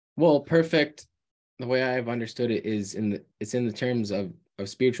 Well, perfect, the way I've understood it is it's in the terms of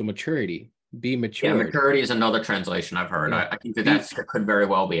spiritual maturity. Be mature. Yeah, maturity is another translation I've heard. I think that could very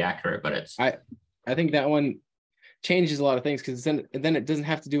well be accurate, but I think that one changes a lot of things, because then it doesn't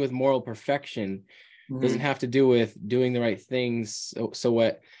have to do with moral perfection. Doesn't have to do with doing the right things. So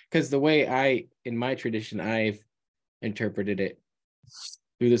what? Because the way in my tradition, I've interpreted it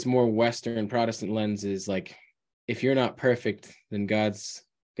through this more Western Protestant lens is like, if you're not perfect, then God's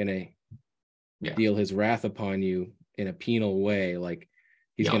gonna deal his wrath upon you in a penal way. Like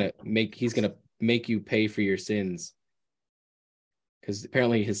he's gonna make you pay for your sins, because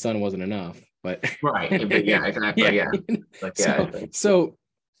apparently his son wasn't enough. But right, but yeah, exactly, yeah. Like, so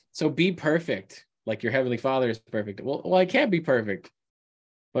be perfect, like your heavenly Father is perfect. Well, I can't be perfect,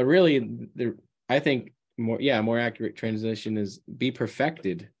 but really, I think more accurate translation is be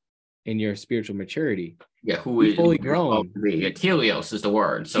perfected in your spiritual maturity. Yeah, who is fully grown? Telios is the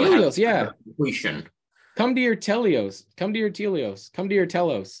word. So Telios, completion. Come to your telios. Come to your telios. Come to your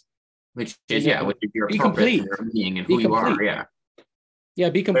telos. Which is which is your be purpose complete. And your being and who you are. Yeah. Yeah,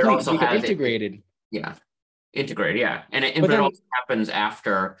 be complete. Be integrated. Integrated. Yeah, and it also happens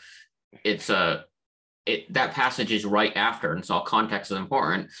after it's that passage is right after, and so context is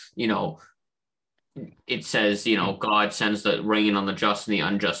important. It says, God sends the rain on the just and the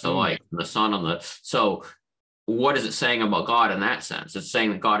unjust alike, and the sun on the. So, what is it saying about God in that sense? It's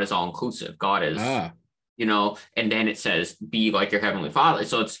saying that God is all inclusive. God is, and then it says, be like your heavenly Father.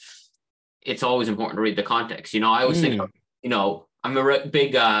 So it's always important to read the context. I always think, I'm a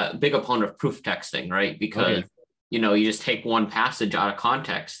big opponent of proof texting, right? Because you just take one passage out of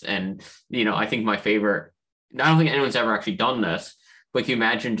context, and I think my favorite. I don't think anyone's ever actually done this. But can you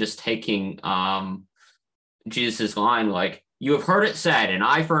imagine just taking Jesus' line, like, you have heard it said, an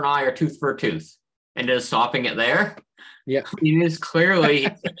eye for an eye or tooth for a tooth, and just stopping it there? Yeah. He is clearly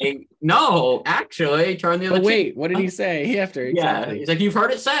saying, no, actually, turn the other cheek. Wait, what did he say after? Exactly. Yeah, he's like, you've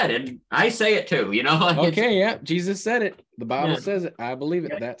heard it said, and I say it too, Okay, Jesus said it. The Bible says it. I believe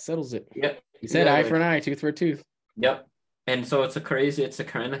it. That settles it. Yep. He said eye for an eye, tooth for a tooth. Yep. And so it's a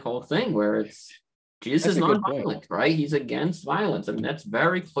kind of whole thing where Jesus is not violent, right? He's against violence. I mean, that's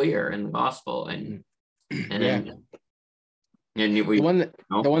very clear in the gospel. And the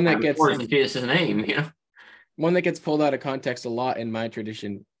one that gets in Jesus' name, one that gets pulled out of context a lot in my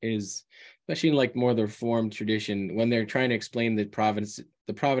tradition is, especially in like more the Reformed tradition, when they're trying to explain the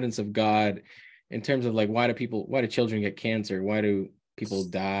providence of God in terms of like, why do children get cancer? Why do people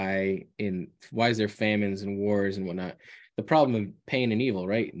die? Why is there famines and wars and whatnot? The problem of pain and evil,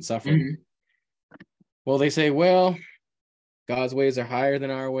 right? And suffering. Well, they say, God's ways are higher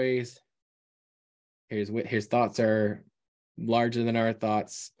than our ways. His thoughts are larger than our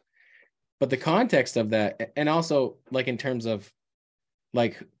thoughts. But the context of that, and also like in terms of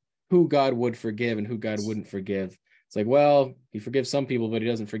like who God would forgive and who God wouldn't forgive. It's like, he forgives some people, but he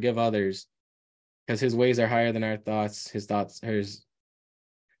doesn't forgive others, because his ways are higher than our thoughts. His thoughts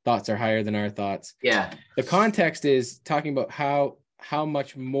are higher than our thoughts. Yeah. The context is talking about how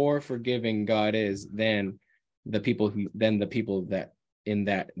much more forgiving God is than the people that in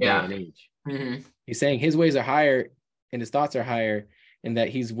that day and age. He's saying his ways are higher and his thoughts are higher, and that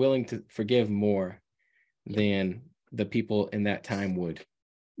he's willing to forgive more than the people in that time would.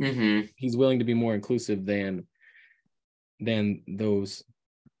 He's willing to be more inclusive than those,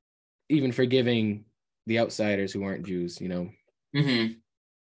 even forgiving the outsiders who aren't Jews, So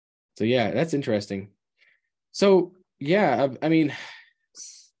yeah, that's interesting. So yeah, I mean,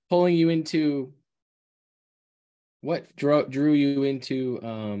 pulling you into what drew you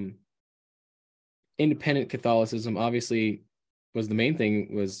into independent Catholicism. Obviously, was the main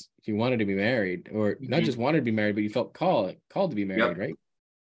thing, was you wanted to be married, or not just wanted to be married, but you felt called to be married, right?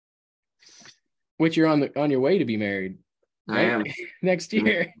 Which you're on your way to be married, right? I am. Next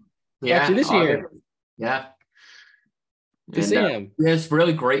year. Yeah. Actually, this year. Yeah. To Sam. This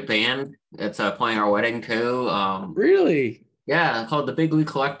really great band. It's playing our wedding too. Really? Yeah, called the Big League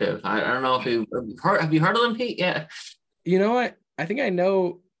Collective. I don't know if have you heard of them, Pete? Yeah. You know what? I think I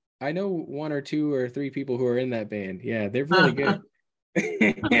know one or two or three people who are in that band. Yeah, they're really good.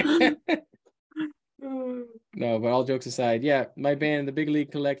 No, but all jokes aside, yeah, my band, the Big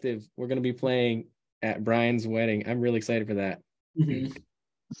League Collective, we're gonna be playing at Brian's wedding. I'm really excited for that. Mm-hmm.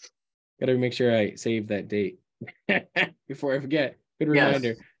 Gotta make sure I save that date before I forget. Good reminder.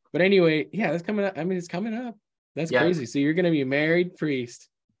 Yes. But anyway, yeah, that's coming up. I mean, it's coming up. That's crazy. So you're gonna be a married priest.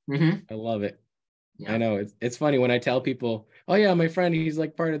 Mm-hmm. I love it. Yeah. I know it's funny when I tell people, oh yeah, my friend, he's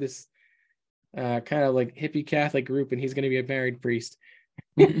like part of this kind of like hippie Catholic group, and he's gonna be a married priest.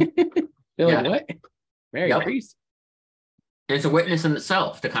 They're like, what? Married priest? And it's a witness in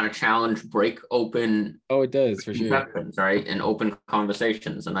itself to kind of challenge, break open. Oh, it does for sure. Right, and open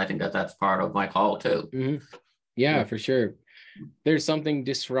conversations, and I think that's part of my call too. Mm-hmm. Yeah, for sure. There's something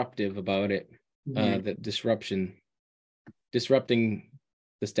disruptive about it. That disrupting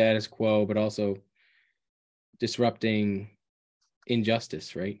the status quo, but also disrupting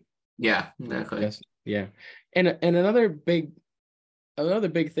injustice, right? Yeah, exactly. Yes. Yeah. And another big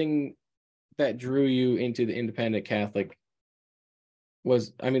thing that drew you into the independent Catholic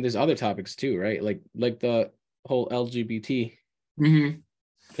was, I mean, there's other topics too, right? Like the whole LGBT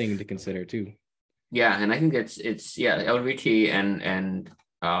thing to consider too. Yeah, and I think it's LGBT and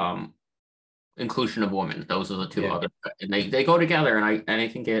inclusion of women. Those are the two other, and they go together. And I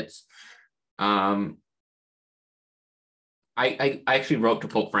think it's I actually wrote to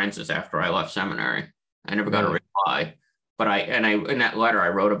Pope Francis after I left seminary. I never got a reply, but I in that letter I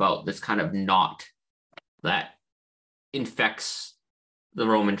wrote about this kind of knot that infects the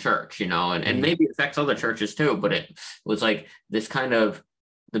Roman Church, and maybe affects other churches too. But it was like this kind of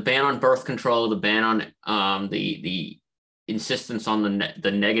the ban on birth control, the ban on the insistence on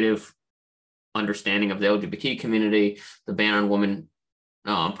the negative understanding of the LGBT community, the ban on women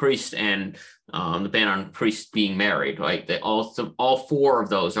priests, and the ban on priests being married, right? They all four of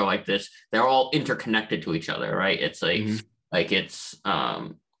those are like this. They're all interconnected to each other, right? It's like it's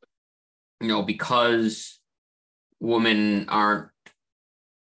because women aren't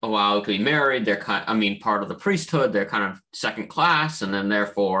allowed to be married, they're part of the priesthood, they're kind of second class, and then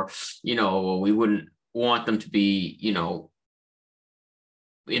therefore, we wouldn't want them to be,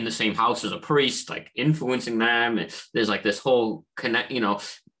 in the same house as a priest, like influencing them. And there's like this whole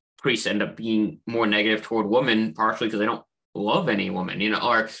priests end up being more negative toward women, partially because they don't love any woman,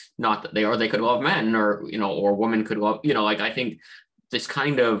 or not that they could love men, or women could love, I think this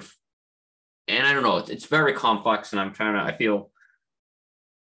kind of, and I don't know, it's very complex, and I feel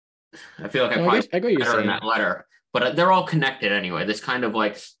like I got you saying in that letter, but they're all connected anyway. This kind of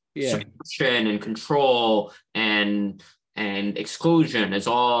like suppression and control and exclusion is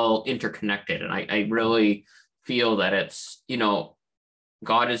all interconnected. And I really feel that it's,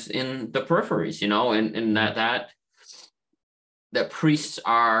 God is in the peripheries, and that priests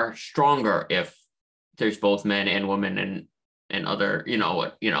are stronger if there's both men and women and other,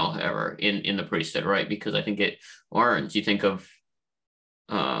 ever in the priesthood, right? Because I think it warrants, you think of,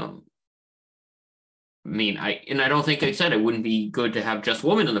 I don't think I said it wouldn't be good to have just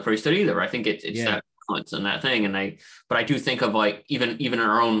women in the priesthood either. I think it's that balance and that thing. But I do think of like, even in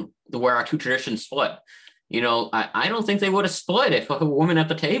our own, where our two traditions split, I don't think they would have split if a woman at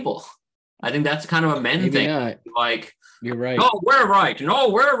the table. I think that's kind of a men thing. Not. Like, you're right. No, we're right. No,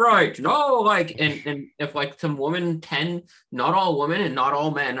 we're right. No, like, and if like some women not all women and not all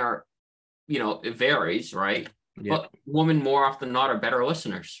men are, it varies, right? Yeah. But women more often than not are better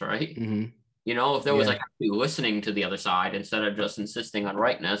listeners, right? Mm-hmm. If there was like actually listening to the other side instead of just insisting on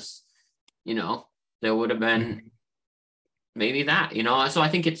rightness, there would have been maybe that, So I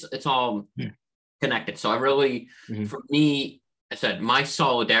think it's all connected. So I really, for me, I said my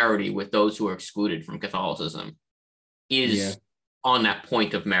solidarity with those who are excluded from Catholicism is on that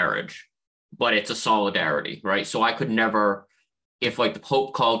point of marriage, but it's a solidarity, right? So I could never, if like the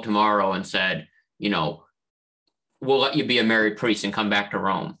Pope called tomorrow and said, we'll let you be a married priest and come back to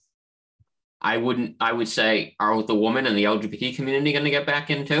Rome, I would say, are the woman and the LGBT community going to get back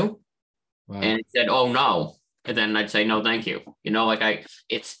in too? Wow. And it said, oh no. And then I'd say, no, thank you.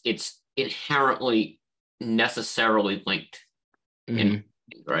 It's inherently necessarily linked in,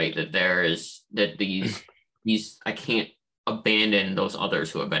 right? That these, I can't abandon those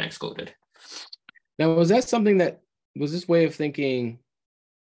others who have been excluded. Now, was that something that was this way of thinking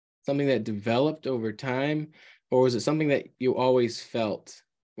something that developed over time, or was it something that you always felt,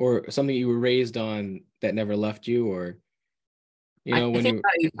 or something you were raised on that never left you? Or,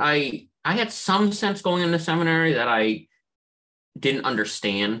 I had some sense going into seminary that I didn't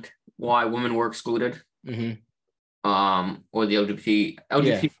understand why women were excluded. Mm-hmm. Or the LGBT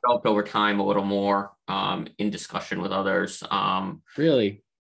developed over time a little more in discussion with others. Really?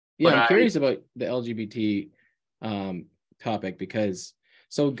 Yeah, I'm curious about the LGBT topic, because,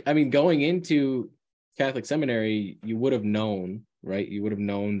 so, I mean, going into Catholic seminary, you would have known, right? You would have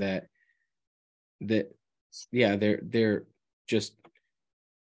known that they're just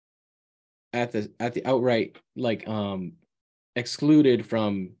at the outright, like, excluded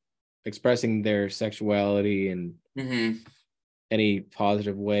from expressing their sexuality in any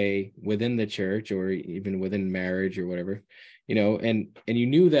positive way within the church, or even within marriage or whatever, and you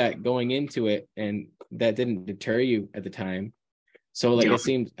knew that going into it, and that didn't deter you at the time. So, like, it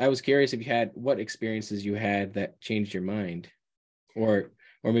seems, I was curious if you had, what experiences you had that changed your mind, or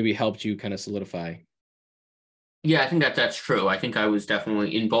maybe helped you kind of solidify. Yeah, I think that's true. I think I was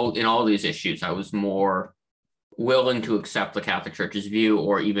definitely in all these issues. I was more willing to accept the Catholic Church's view,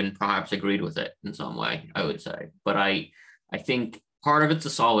 or even perhaps agreed with it in some way, I would say. But I think part of it's a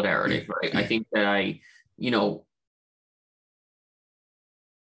solidarity, right? I think that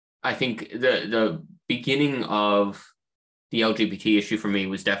I think the beginning of the LGBT issue for me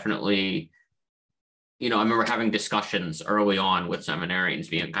was definitely, I remember having discussions early on with seminarians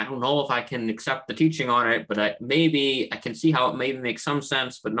being like, I don't know if I can accept the teaching on it, but maybe I can see how it maybe makes some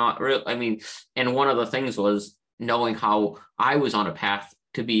sense, but not really. I mean, and one of the things was knowing how I was on a path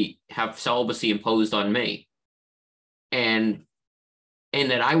to have celibacy imposed on me. And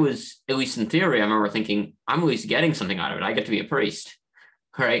that I was, at least in theory, I remember thinking, I'm at least getting something out of it. I get to be a priest.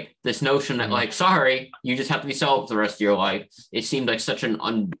 Right? This notion that, like, sorry, you just have to be celibate the rest of your life. It seemed like such an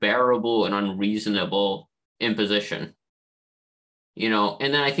unbearable and unreasonable imposition. And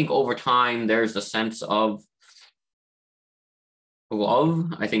then I think over time, there's a sense of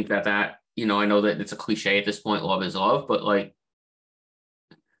love. I think that I know that it's a cliche at this point, love is love, but, like,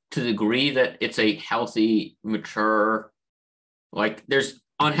 to the degree that it's a healthy, mature, like, there's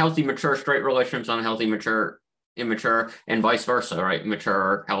unhealthy, mature straight relationships, unhealthy, mature immature, and vice versa, right?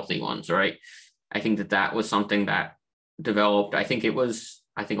 Mature, healthy ones, right? I think that was something that developed. I think a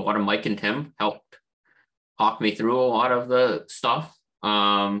lot of Mike and Tim helped talk me through a lot of the stuff.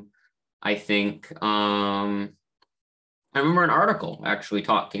 I think I remember an article actually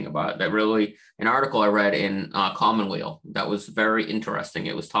talking about that, really an article I read in Commonweal that was very interesting.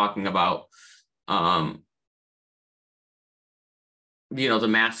 It was talking about the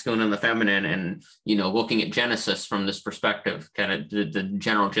masculine and the feminine, and looking at Genesis from this perspective. Kind of the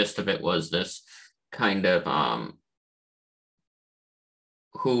general gist of it was this kind of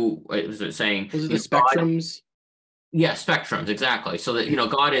who was it saying? Was it the spectrums? Yeah, spectrums, exactly. So that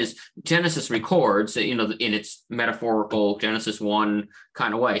God is, Genesis records in its metaphorical Genesis 1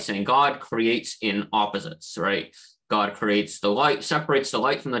 kind of way, saying God creates in opposites, right? God creates the light, separates the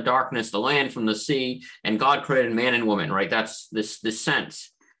light from the darkness, the land from the sea, and God created man and woman, right? That's this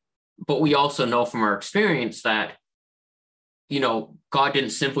sense. But we also know from our experience that, God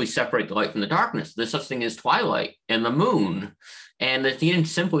didn't simply separate the light from the darkness. There's such thing as twilight and the moon, and that He didn't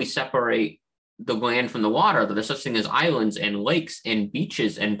simply separate the land from the water. That there's such thing as islands and lakes and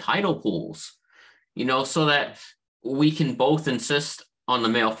beaches and tidal pools, so that we can both insist on the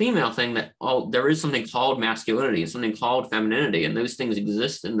male-female thing, that there is something called masculinity and something called femininity, and those things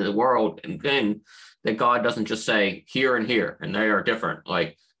exist in the world, and thing that God doesn't just say here and here and they are different.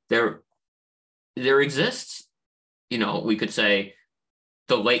 Like, there exists, we could say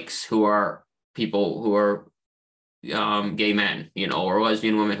the lakes, who are people who are gay men, or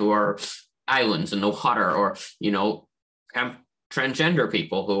lesbian women who are islands in the water, or transgender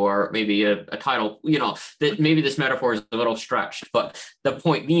people who are maybe a title, that maybe this metaphor is a little stretched, but the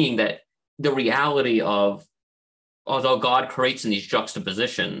point being that the reality of, although God creates in these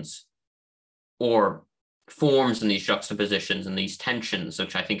juxtapositions, or forms in these juxtapositions and these tensions,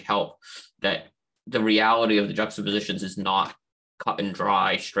 which I think help, that the reality of the juxtapositions is not cut and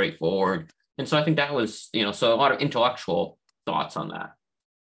dry, straightforward. And so I think that was, so a lot of intellectual thoughts on that.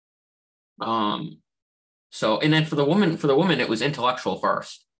 So, and then for the woman, it was intellectual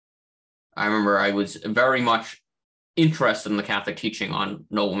first. I remember I was very much interested in the Catholic teaching on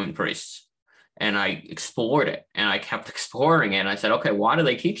no women priests, and I explored it, and I kept exploring it. And I said, okay, why do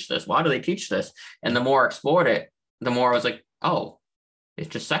they teach this? Why do they teach this? And the more I explored it, the more I was like, oh, it's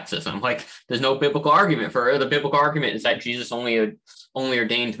just sexism. Like, there's no biblical argument for it. The biblical argument is that Jesus only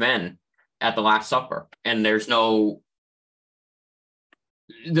ordained men at the Last Supper, and there's no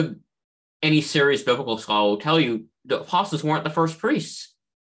any serious biblical scholar will tell you the apostles weren't the first priests.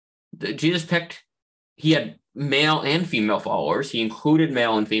 Jesus picked, he had male and female followers. He included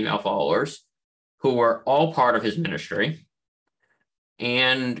male and female followers who were all part of his ministry.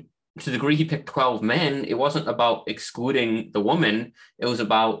 And to the degree he picked 12 men, it wasn't about excluding the woman. It was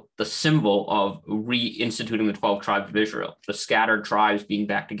about the symbol of reinstituting the 12 tribes of Israel, the scattered tribes being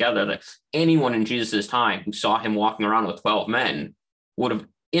back together, that anyone in Jesus' time who saw him walking around with 12 men would have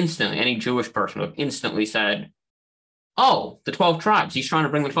instantly, any Jewish person would have instantly said, oh, the 12 tribes, he's trying to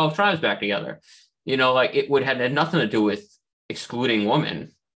bring the 12 tribes back together. Like it would have had nothing to do with excluding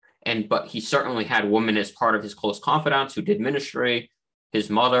women. But he certainly had women as part of his close confidants who did ministry. His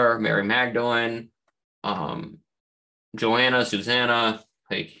mother, Mary Magdalene, Joanna, Susanna,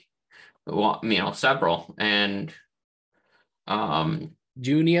 several. And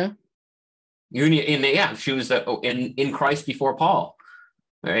Junia, she was in Christ before Paul.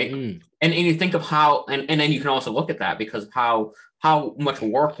 Right. And you think of how, and then you can also look at that because how much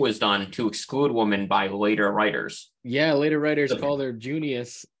work was done to exclude women by later writers. Yeah, later writers call her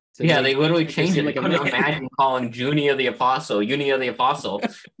Junius. They literally changed it. Like I couldn't imagine calling Junia the Apostle.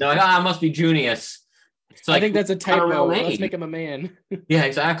 They're like, it must be Junius. I think that's a typo. Let's make him a man. Yeah,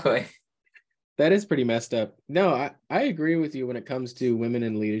 exactly. That is pretty messed up. No, I agree with you when it comes to women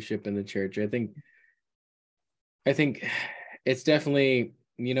in leadership in the church. I think it's definitely,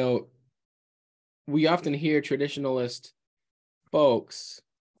 we often hear traditionalist folks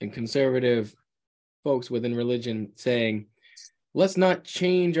and conservative folks within religion saying, let's not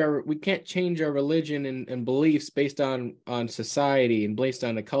we can't change our religion and beliefs based on society and based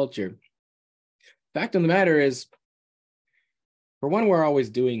on the culture. Fact of the matter is, for one, we're always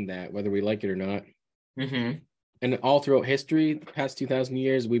doing that, whether we like it or not. Mm-hmm. And all throughout history, the past 2,000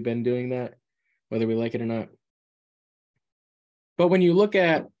 years, we've been doing that, whether we like it or not. But when you look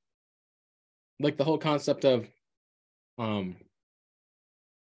at like the whole concept of, the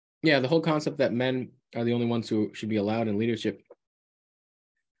whole concept that men are the only ones who should be allowed in leadership,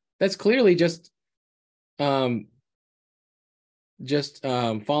 that's clearly just following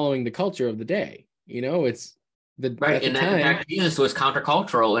the culture of the day. It's right. And in fact, Jesus was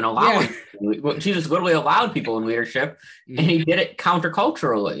countercultural in allowing. Yeah. Jesus literally allowed people in leadership, and he did it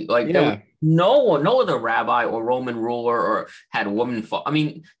counterculturally. There was no other rabbi or Roman ruler or had women.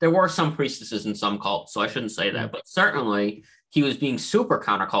 There were some priestesses in some cults, so I shouldn't say that, but certainly he was being super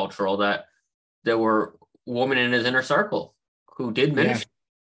countercultural. That there were women in his inner circle who did ministry.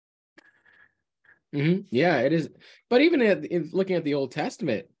 Mm-hmm. Yeah, it is. But even looking at the Old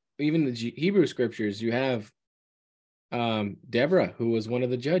Testament, even the Hebrew scriptures, you have Deborah, who was one of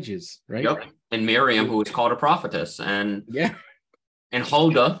the judges, right? Yep. And Miriam, who was called a prophetess, and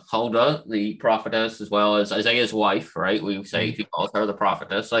Huldah, the prophetess, as well as Isaiah's wife, right? We say he calls her the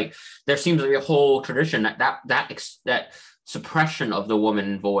prophetess. Like there seems to be a whole tradition that suppression of the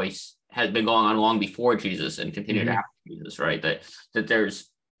woman voice has been going on long before Jesus and continued after Jesus, right? That there's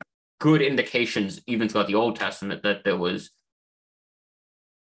good indications even throughout the Old Testament that there was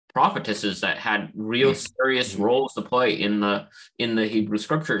prophetesses that had real serious roles to play in the Hebrew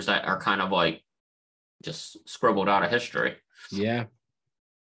scriptures that are kind of like just scribbled out of history. Yeah.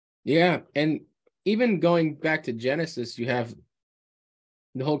 And even going back to Genesis, you have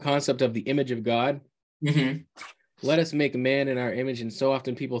the whole concept of the image of God. Mm-hmm. Let us make man in our image. And so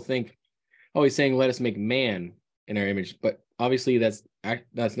often people think, he's saying, let us make man in our image. But obviously that's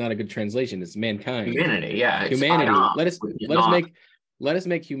not a good translation. It's mankind. Humanity. Yeah. Humanity. Let us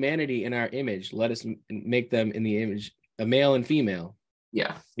make humanity in our image. Let us make them in the image, a male and female.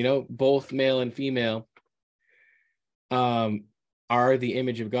 Yeah. Both male and female are the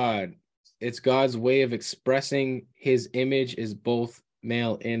image of God. It's God's way of expressing his image is both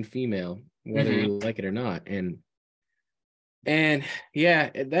male and female, whether you like it or not. And yeah,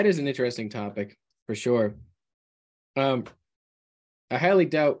 that is an interesting topic for sure. I highly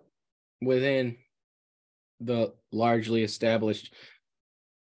doubt within the largely established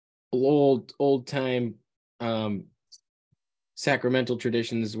old time sacramental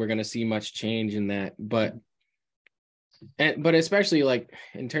traditions we're going to see much change in that, but especially like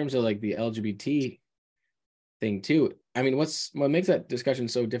in terms of like the LGBT thing too. What makes that discussion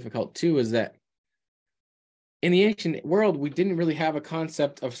so difficult too is that in the ancient world we didn't really have a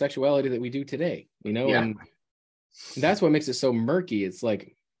concept of sexuality that we do today, and that's what makes it so murky. It's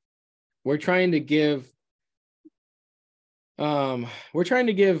like we're trying to give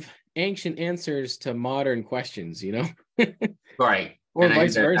ancient answers to modern questions, right, or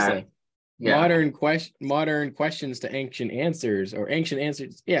vice versa. modern questions to ancient answers, or ancient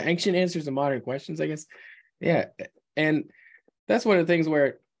answers to modern questions, I guess. Yeah. And that's one of the things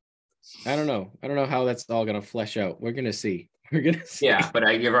where I don't know how that's all going to flesh out. We're going to see. Yeah,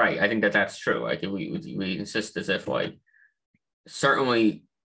 but you're right. I think that's true. Like we insist as if like certainly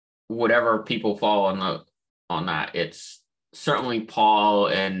whatever people fall on that, it's certainly Paul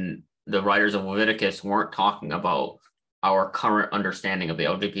and the writers of Leviticus weren't talking about our current understanding of the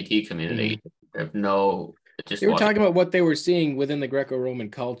LGBT community. They were talking about what they were seeing within the Greco-Roman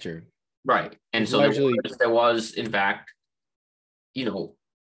culture. Right. And so there was, in fact,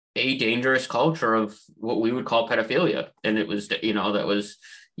 a dangerous culture of what we would call pedophilia. And it was, that was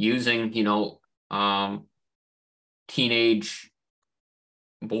using, teenage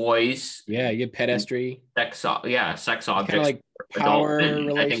boys. Yeah, you had pedestry. Sex objects. Kind of like power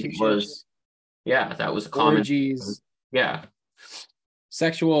relationships. That was common. Orgies. Yeah.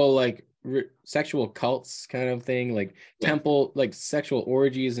 Sexual cults kind of thing, like temple, like sexual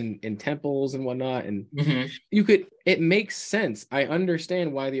orgies in temples and whatnot. And it makes sense. I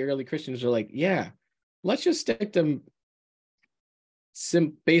understand why the early Christians are like, yeah, let's just stick to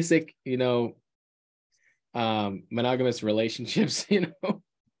some basic, monogamous relationships.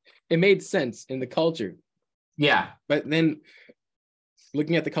 It made sense in the culture. Yeah. But then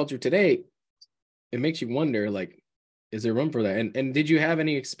looking at the culture today, it makes you wonder, like, is there room for that? And did you have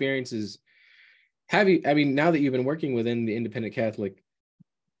any experiences? Now that you've been working within the independent Catholic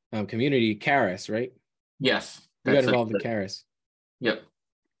community, Charis, right? Yes. You got involved in Charis. Yep.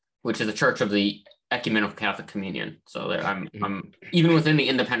 Which is a church of the Ecumenical Catholic Communion. So that I'm even within the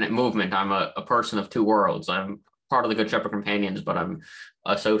independent movement, I'm a person of two worlds. I'm part of the Good Shepherd Companions, but I'm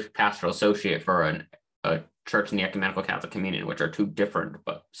a pastoral associate for a church in the Ecumenical Catholic Communion, which are two different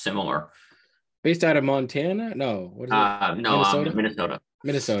but similar. Based out of Montana? No. What is it? No, Minnesota.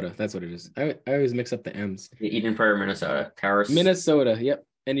 Minnesota. That's what it is. I always mix up the M's. Eden Prairie, Minnesota. Charis. Minnesota. Yep.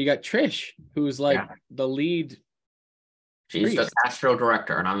 And you got Trish, who's like the lead. She's priest. The pastoral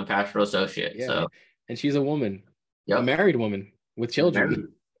director, and I'm the pastoral associate. Yeah. So, and she's a woman, a married woman with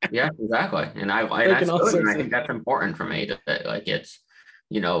children. Yeah, exactly. And I think that's important for me. It's,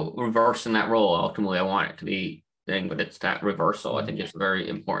 reversing that role. Ultimately, I want it to be thing, but it's that reversal. I think it's a very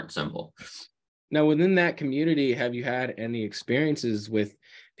important symbol. Now, within that community, have you had any experiences with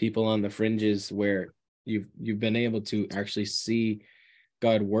people on the fringes where you've been able to actually see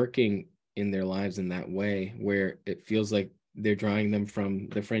God working in their lives in that way, where it feels like they're drawing them from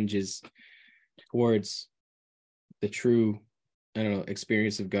the fringes towards the true,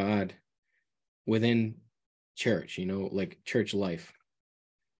 experience of God within church, like church life?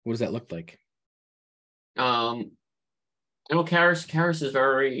 What does that look like? Charis is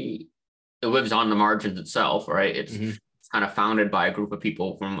it lives on the margins itself, right? It's kind of founded by a group of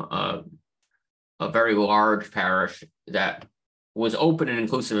people from a very large parish that was open and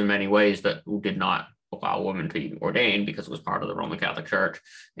inclusive in many ways, but who did not allow women to be ordained because it was part of the Roman Catholic Church.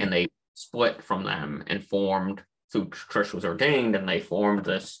 And they split from them and formed, so Trish was ordained, and they formed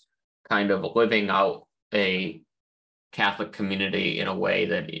this kind of living out a Catholic community in a way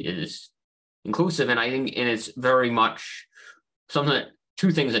that is inclusive. And I think it's very much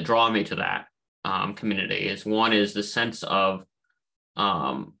two things that draw me to that community is one is the sense of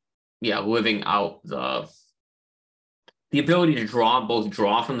living out the ability to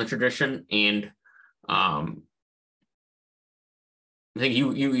draw from the tradition, and I think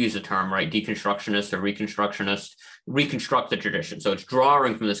you use the term, right, deconstructionist or reconstruct the tradition. So it's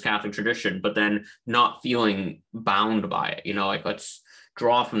drawing from this Catholic tradition, but then not feeling bound by it. Let's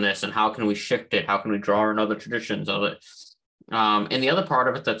draw from this, and how can we shift it? How can we draw in other traditions of it? And the other part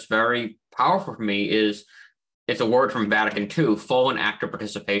of it that's very powerful for me is it's a word from Vatican II, full and active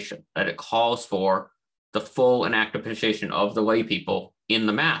participation, that it calls for the full and active participation of the lay people in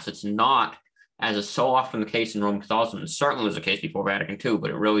the Mass. It's not, as is so often the case in Roman Catholicism, and certainly was the case before Vatican II, but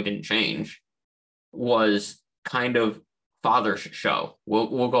it really didn't change, was kind of Father's show.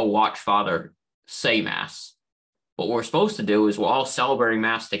 We'll go watch Father say Mass. What we're supposed to do is we're all celebrating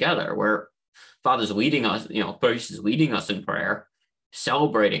Mass together, where Father's leading us, priest is leading us in prayer,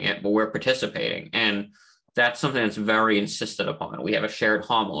 celebrating it, but we're participating. And that's something that's very insisted upon. We have a shared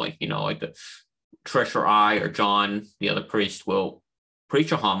homily, like the Trish or I or John, the other priest, will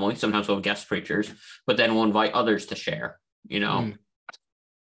preach a homily. Sometimes we'll have guest preachers, but then we'll invite others to share, We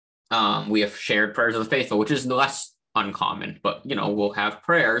have shared prayers of the faithful, which is less uncommon, but, we'll have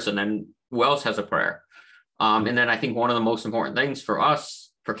prayers, and then who else has a prayer? And then I think one of the most important things for us,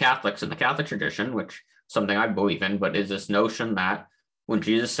 for Catholics in the Catholic tradition, which something I believe in, but is this notion that when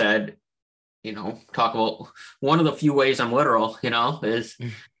Jesus said, talk about one of the few ways I'm literal, is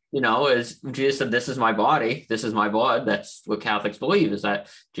Is Jesus said, "This is my body, this is my blood." That's what Catholics believe, is that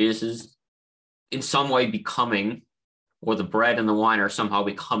Jesus is in some way becoming, or the bread and the wine are somehow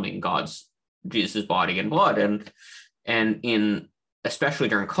becoming Jesus's body and blood. And in, especially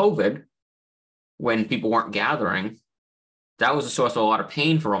during COVID, when people weren't gathering, that was a source of a lot of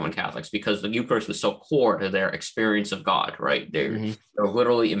pain for Roman Catholics, because the Eucharist was so core to their experience of God, right? They're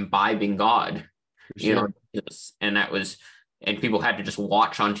literally imbibing God, and and people had to just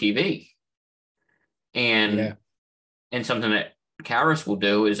watch on TV. And something that Charis will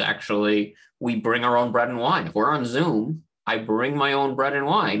do is actually, we bring our own bread and wine. If we're on Zoom, I bring my own bread and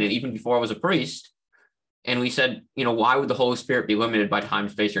wine. And even before I was a priest, and we said, why would the Holy Spirit be limited by time,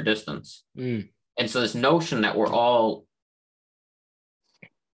 space, or distance? And so this notion that we're all,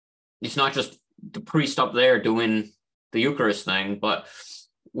 it's not just the priest up there doing the Eucharist thing, but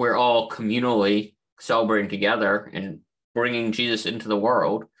we're all communally celebrating together and bringing Jesus into the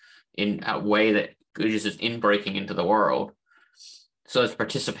world in a way that Jesus is inbreaking into the world. So it's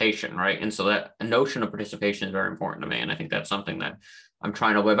participation, right? And so that a notion of participation is very important to me. And I think that's something that I'm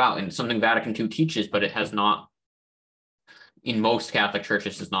trying to live out, and something Vatican II teaches, but it has not, in most Catholic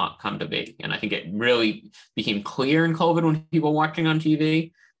churches, has not come to be. And I think it really became clear in COVID when people were watching on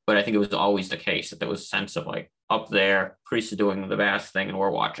TV. But I think it was always the case that there was a sense of like, up there, priests are doing the Mass thing and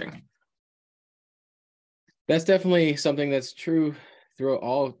we're watching. That's definitely something that's true throughout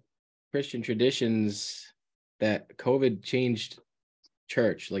all Christian traditions, that COVID changed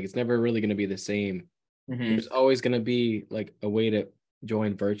church. Like, it's never really going to be the same. There's always going to be like a way to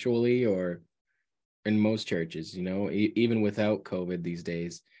join virtually, or in most churches, even without COVID these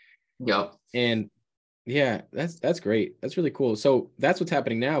days. Yep. And yeah, that's great. That's really cool. So that's what's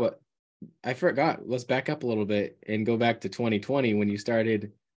happening now. But I forgot. Let's back up a little bit and go back to 2020 when you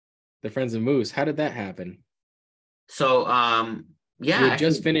started the Friends of Moose. How did that happen? So, you had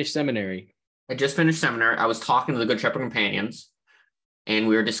just finished seminary. I just finished seminary. I was talking to the Good Shepherd Companions, and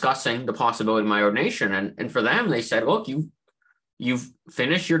we were discussing the possibility of my ordination. And for them, they said, look, you've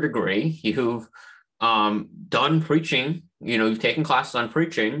finished your degree. You've done preaching. You've taken classes on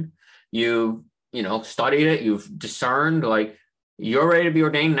preaching. You've studied it, you've discerned, like, you're ready to be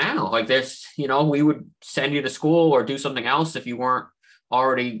ordained now. Like, this, we would send you to school or do something else if you weren't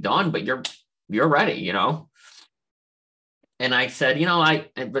already done, but you're ready, And I said,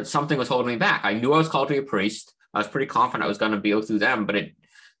 but something was holding me back. I knew I was called to be a priest. I was pretty confident I was going to go through them, but I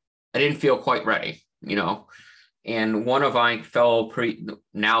didn't feel quite ready, And one of my fellow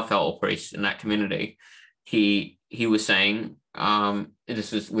priests in that community, he was saying,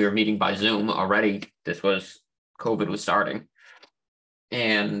 we were meeting by Zoom already. COVID was starting.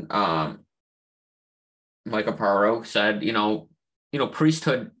 And Mike Aparo said,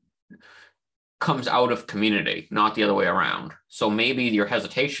 priesthood comes out of community, not the other way around. So maybe your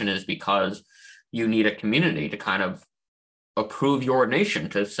hesitation is because you need a community to kind of approve your ordination,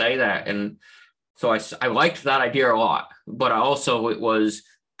 to say that. And so I liked that idea a lot, but it was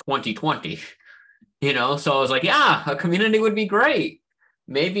 2020. So I was like, yeah, a community would be great.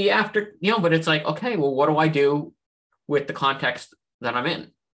 Maybe after, but it's like, okay, well, what do I do with the context that I'm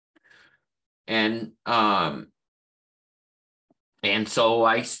in? And so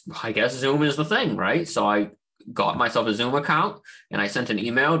I guess Zoom is the thing, right? So I got myself a Zoom account, and I sent an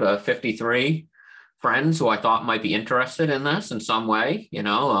email to 53 friends who I thought might be interested in this in some way,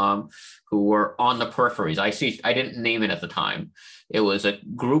 who were on the peripheries. I didn't name it at the time. It was a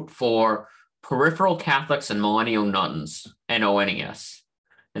group for peripheral Catholics and millennial nuns, NONES.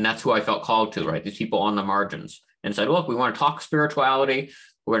 And that's who I felt called to, right? These people on the margins, and said, look, we want to talk spirituality.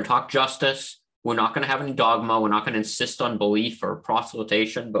 We're going to talk justice. We're not going to have any dogma. We're not going to insist on belief or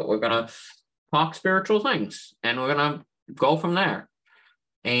proselytation, but we're going to talk spiritual things, and we're going to go from there.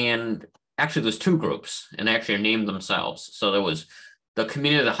 And actually, there's two groups, and they actually named themselves. So there was the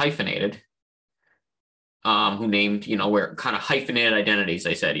community of the hyphenated, who named, we're kind of hyphenated identities.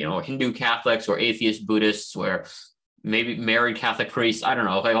 They said, Hindu Catholics or atheist Buddhists, or maybe married Catholic priests. I don't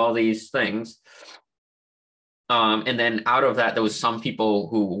know, like all these things. And then out of that, there was some people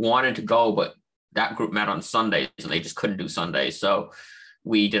who wanted to go, but that group met on Sundays and they just couldn't do Sundays. So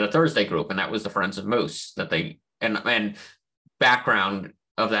we did a Thursday group, and that was the Friends of Moose. And background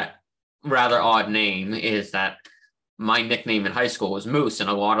of that rather odd name is that my nickname in high school was Moose, and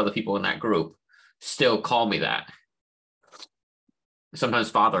a lot of the people in that group still call me that.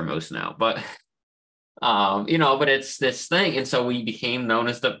 Sometimes Father Moose now, but but it's this thing. And so we became known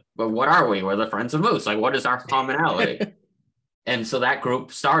as what are we? We're the Friends of Moose. Like, what is our commonality? And so that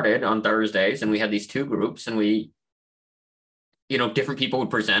group started on Thursdays, and we had these two groups, and we, different people would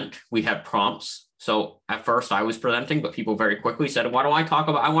present. We'd have prompts. So at first I was presenting, but people very quickly said, "Why do I talk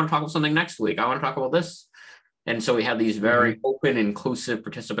about? I want to talk about something next week. I want to talk about this." And so we had these very open, inclusive,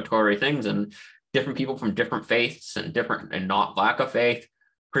 participatory things, and different people from different faiths and not lack of faith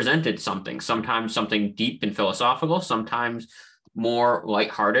presented something. Sometimes something deep and philosophical. Sometimes more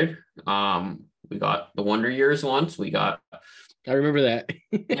lighthearted. We got the Wonder Years once. I remember that.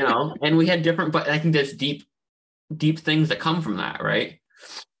 And we had different, but I think there's deep things that come from that, right?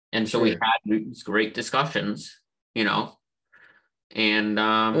 And so we had these great discussions, and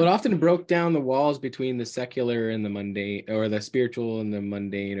well, it often broke down the walls between the secular and the mundane, or the spiritual and the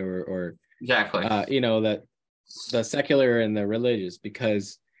mundane, or exactly, that the secular and the religious,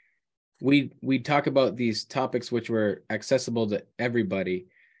 because we talk about these topics which were accessible to everybody.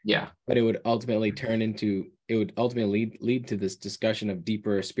 Yeah, but it would ultimately lead to this discussion of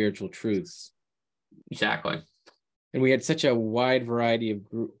deeper spiritual truths. Exactly. And we had such a wide variety of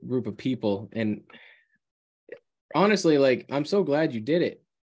group of people. And honestly, like, I'm so glad you did it,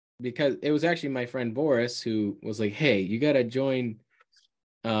 because it was actually my friend Boris who was like, "Hey, you got to join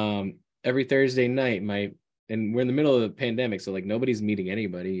every Thursday night." And we're in the middle of the pandemic, so like nobody's meeting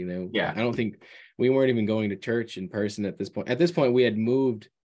anybody, Yeah. I don't think we weren't even going to church in person at this point. At this point, we had moved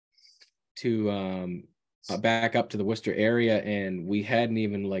to back up to the Worcester area, and we hadn't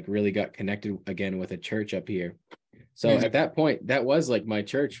even like really got connected again with a church up here. So at that point, that was like my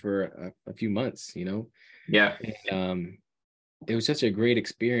church for a few months, Yeah. And, it was such a great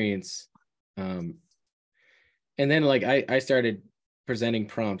experience. And then like I started presenting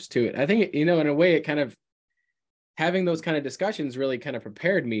prompts to it. I think, in a way, it kind of, having those kind of discussions really kind of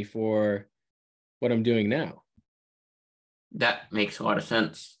prepared me for what I'm doing now. That makes a lot of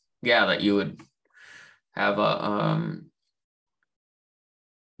sense. Yeah, that you would have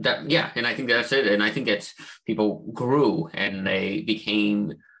and I think that's it. And I think it's people grew and they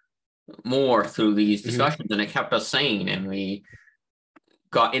became more through these discussions, and it kept us sane, and we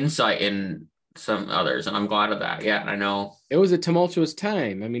got insight in some others, and I'm glad of that. Yeah, I know it was a tumultuous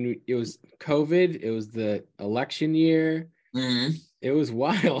time. I mean, it was COVID, it was the election year. It was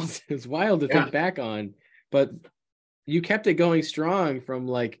wild. It was wild to think back on, but you kept it going strong from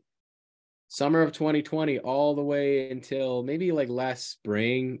like summer of 2020 all the way until maybe like last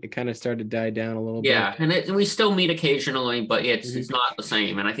spring. It kind of started to die down a little bit. Yeah, and we still meet occasionally, but it's not the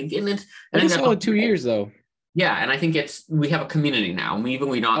same. And I think it's a solid 2 years though. Yeah, and I think we have a community now.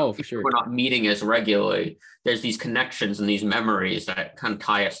 We're not meeting as regularly. There's these connections and these memories that kind of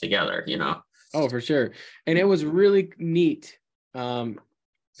tie us together, Oh, for sure. And it was really neat.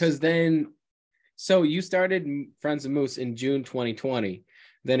 Because then, so you started Friends of Moose in June 2020.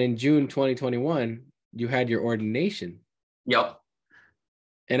 Then in June 2021, you had your ordination. Yep.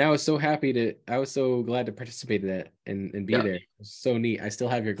 And I was so glad to participate in that and be there. It was so neat. I still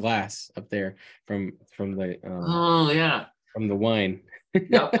have your glass up there from the from the wine.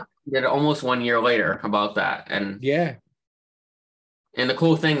 Yep. Did it almost 1 year later about that. And yeah. And the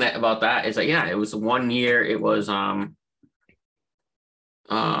cool thing about that is that it was 1 year. It was actually,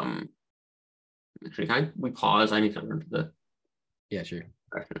 we pause? I need to remember the. Yeah, sure.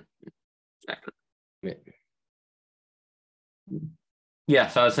 Yeah,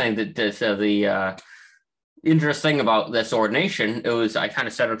 so I was saying that the interesting about this ordination, I kind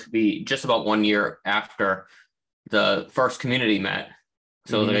of set it to be just about 1 year after the first community met.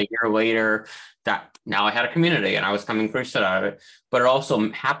 So like a year later, that now I had a community and I was coming priesthood out of it. But it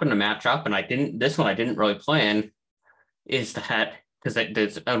also happened to match up, and I didn't really plan, is that because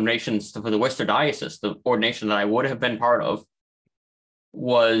there's ordinations for the Worcester Diocese, the ordination that I would have been part of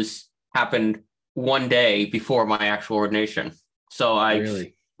happened 1 day before my actual ordination. So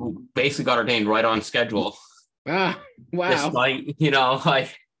I basically got ordained right on schedule. Ah, wow. Despite,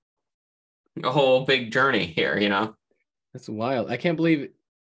 like a whole big journey here, That's wild. I can't believe it.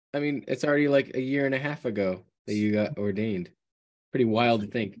 I mean, it's already like a year and a half ago that you got ordained. Pretty wild to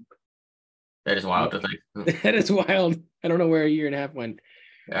think. That is wild to think. That is wild. I don't know where a year and a half went.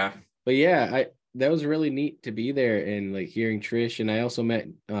 Yeah. But yeah, that was really neat to be there and like hearing Trish. And I also met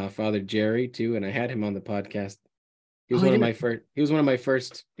Father Jerry too, and I had him on the podcast. He was one of my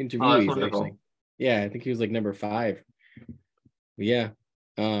first interviewees, actually. Yeah, I think he was like number 5. But yeah,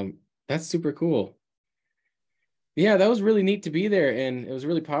 that's super cool. Yeah, that was really neat to be there, and it was a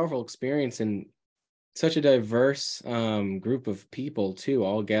really powerful experience, and such a diverse group of people too,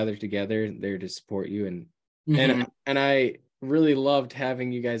 all gathered together there to support you, and I really loved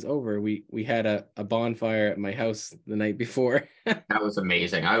having you guys over. We had a bonfire at my house the night before. That was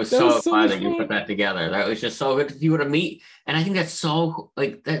amazing. I was so glad that you put that together. That was just so good to you to meet. And I think that's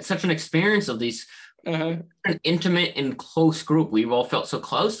such an experience of these an intimate and close group. We all felt so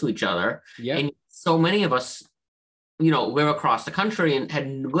close to each other. Yeah. And so many of us, live across the country and had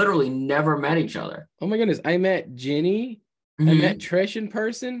literally never met each other. Oh my goodness. I met Ginny. I met Trish in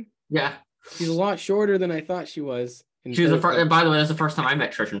person. Yeah. She's a lot shorter than I thought she was. She was the first, by the way, that's the first time I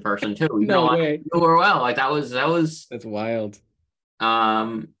met Trish in person too. No way. You were well. Like that was that's wild.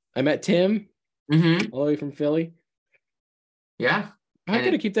 I met Tim all the way from Philly. Yeah. I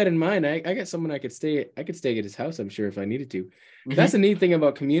gotta keep that in mind. I got someone I could stay at his house, I'm sure, if I needed to. That's the neat thing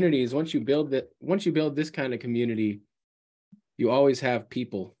about communities. Once you build this kind of community, you always have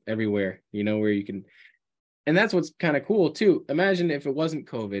people everywhere, where you can, and that's what's kind of cool too. Imagine if it wasn't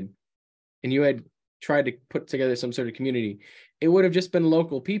COVID and you had tried to put together some sort of community, it would have just been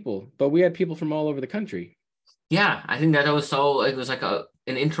local people, but we had people from all over the country. Yeah, I think that it was like an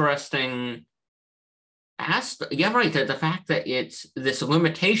interesting aspect. Yeah, right. The fact that it's this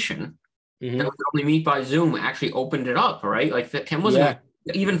limitation that we could only meet by Zoom actually opened it up, right? Like Tim wasn't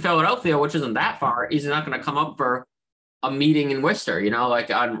even Philadelphia, which isn't that far. He's not going to come up for a meeting in Worcester,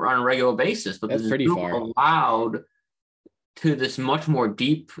 like on a regular basis. But that's pretty far. Allowed to this much more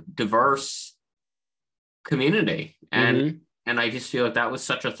deep, diverse community, and I just feel like that was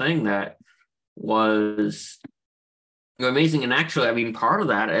such a thing that was amazing. And actually, I mean, part of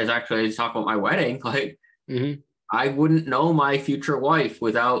that is actually to talk about my wedding. Like, I wouldn't know my future wife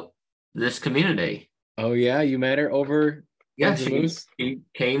without this community. Oh yeah, you met her over. Yeah, she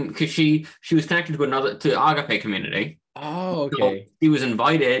came because she was connected to Agape community. Oh, okay. So she was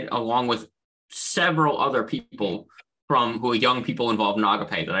invited along with several other people who were young people involved in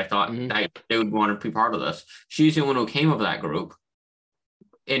Agape that I thought they would want to be part of this. She's the one who came of that group.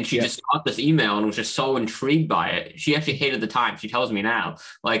 And she just got this email and was just so intrigued by it. She actually hated the time. She tells me now,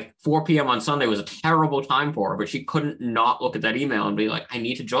 like 4 p.m. on Sunday was a terrible time for her, but she couldn't not look at that email and be like, I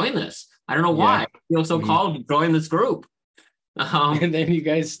need to join this. I don't know why. I feel so called to join this group. And then you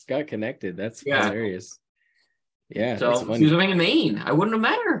guys got connected. That's hilarious. Yeah. So she was living in Maine. I wouldn't have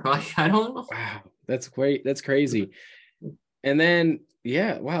met her. Like, I don't know. Wow. That's great. That's crazy. And then,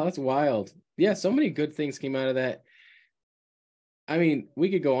 wow, that's wild. Yeah. So many good things came out of that. I mean, we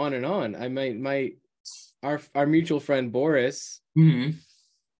could go on and on. Our mutual friend Boris.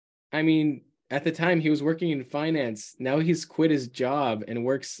 I mean, at the time he was working in finance. Now he's quit his job and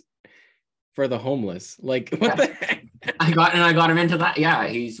works for the homeless. Like, what the heck? I got him into that. Yeah,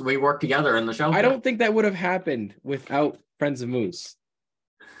 we worked together in the show. I don't think that would have happened without Friends of Moose.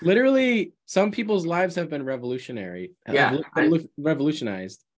 Literally, some people's lives have been revolutionary. Yeah,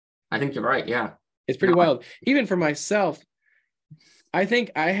 revolutionized. I think you're right. Yeah, it's pretty wild. Even for myself, I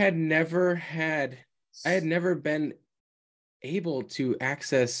think I had never been able to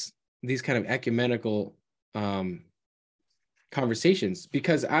access these kind of ecumenical conversations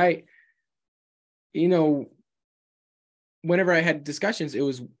because whenever I had discussions, it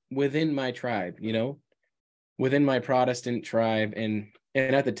was within my tribe, within my Protestant tribe. And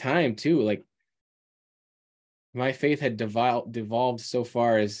at the time too, like my faith had devolved so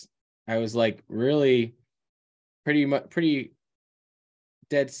far as I was like really pretty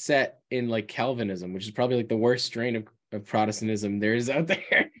dead set in like Calvinism, which is probably like the worst strain of Protestantism there is out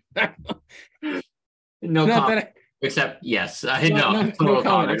there. No comment, except yes, I know. No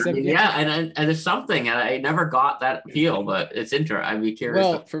comment, except, and there's something I never got that feel, but it's interesting. I'd be curious.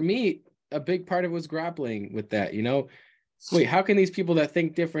 Well, for me, a big part of it was grappling with that. Wait, how can these people that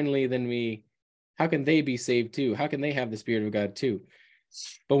think differently than me, how can they be saved too? How can they have the Spirit of God too?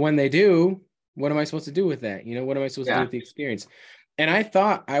 But when they do, what am I supposed to do with that? What am I supposed to do with the experience? And I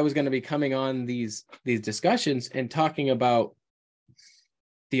thought I was going to be coming on these discussions and talking about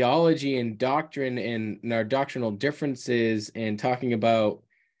theology and doctrine and our doctrinal differences and talking about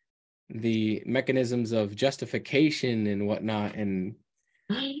the mechanisms of justification and whatnot. And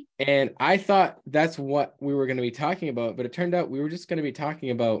I thought that's what we were going to be talking about, but it turned out we were just going to be talking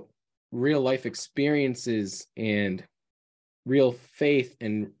about real life experiences and real faith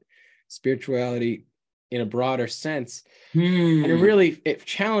and spirituality in a broader sense. And it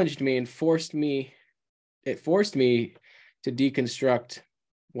challenged me and forced me to deconstruct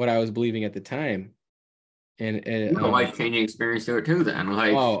what I was believing at the time. And a life-changing experience to it too then.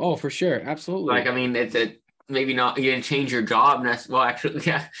 Like oh for sure, absolutely. Like, I mean, it's maybe not, you didn't change your job well, actually,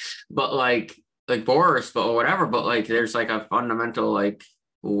 yeah, but like Boris, but whatever, but like there's like a fundamental like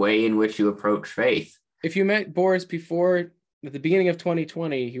way in which you approach faith. If you met Boris before, at the beginning of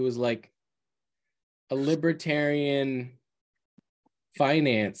 2020, he was like a libertarian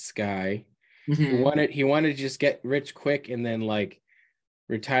finance guy. He wanted to just get rich quick and then like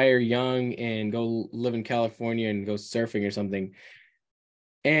retire young and go live in California and go surfing or something.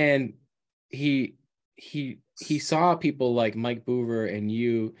 And he saw people like Mike Boover and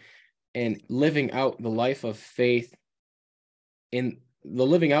you and living out the life of faith in the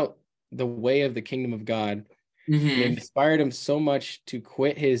living out the way of the kingdom of God. And it inspired him so much to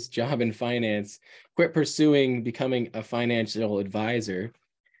quit his job in finance, quit pursuing becoming a financial advisor,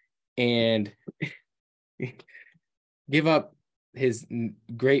 and give up his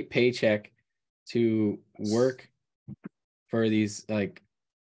great paycheck to work for these like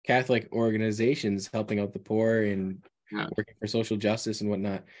Catholic organizations helping out the poor and working for social justice and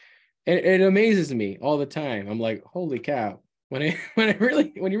whatnot. And it amazes me all the time. I'm like, holy cow. When you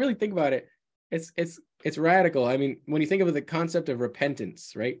really think about it, it's radical. I mean, when you think of the concept of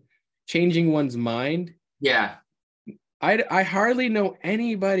repentance, right? Changing one's mind. Yeah. I hardly know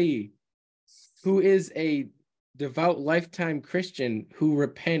anybody who is a devout lifetime Christian who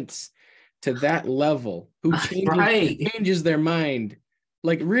repents to that level, who changes their mind.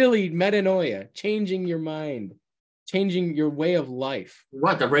 Like really metanoia, changing your mind, changing your way of life.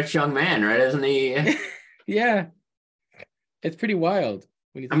 What, the rich young man, right? Isn't he? Yeah. It's pretty wild.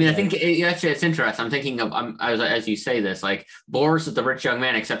 When you I mean, I think actually it's interesting. I'm thinking of, as you say this, like Boris is the rich young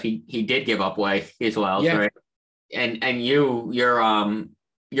man, except he did give up way as well, yeah. Right? And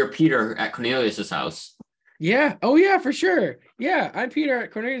you're Peter at Cornelius's house. Yeah. Oh yeah, for sure. Yeah, I'm Peter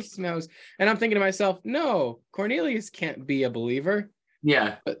at Cornelius's house, and I'm thinking to myself, no, Cornelius can't be a believer.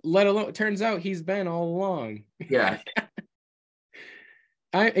 Yeah. But let alone, it turns out he's been all along. Yeah.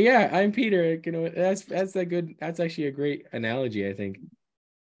 I'm Peter. You know, that's a good. That's actually a great analogy, I think.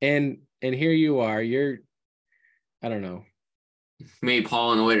 And here you are. You're, I don't know. Maybe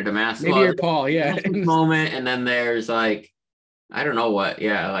Paul on the way to Damascus. Maybe you're Paul. Yeah. Moment, and then there's like, I don't know what.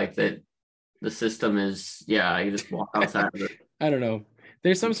 Yeah, like the system is. Yeah, you just walk outside of it. I don't know.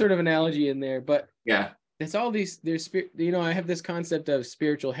 There's some sort of analogy in there, but yeah, it's all these. There's you know, I have this concept of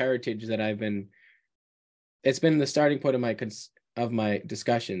spiritual heritage that it's been the starting point of my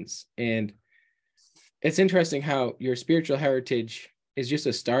discussions, and it's interesting how your spiritual heritage is just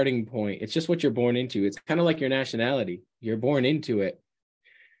a starting point. It's just what you're born into. It's kind of like your nationality. You're born into it,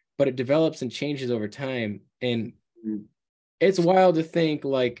 but it develops and changes over time. And it's wild to think,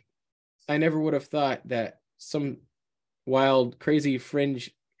 like, I never would have thought that some wild, crazy fringe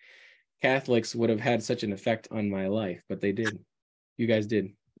Catholics would have had such an effect on my life, but they did. You guys did,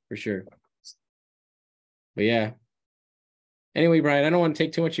 for sure. But yeah. Anyway, Brian, I don't want to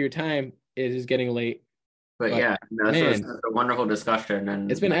take too much of your time. It is getting late. But yeah, it's a wonderful discussion, and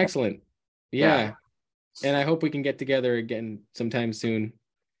it's been excellent. Yeah. And I hope we can get together again sometime soon.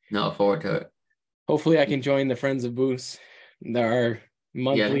 No, look forward to it. Hopefully I can join the Friends of Boost. There are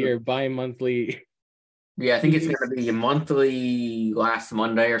monthly or bi-monthly. Yeah, I think it's going to be a monthly last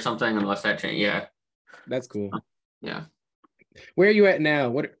Monday or something, unless that changes. Yeah. That's cool. Yeah. Where are you at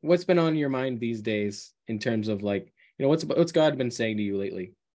now? What's been on your mind these days in terms of, like, you know, what's God been saying to you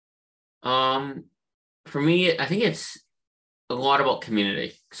lately? For me, I think it's a lot about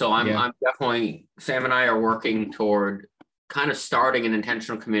community. So I'm definitely, Sam and I are working toward kind of starting an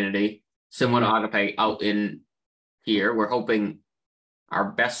intentional community similar to Agape out in here. We're hoping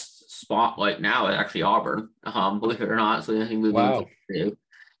our best spot right now is actually Auburn, believe it or not. So I think we're going to do.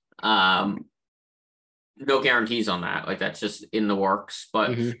 No guarantees on that. Like, that's just in the works.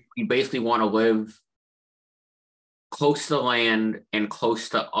 But we basically want to live close to the land and close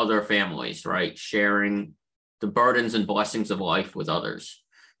to other families, right? Sharing the burdens and blessings of life with others.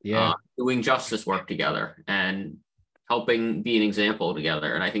 Yeah. Doing justice work together and helping be an example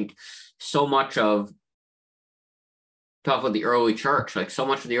together. And I think so much of, talk about the early church, like so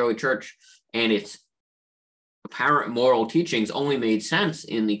much of the early church and its apparent moral teachings only made sense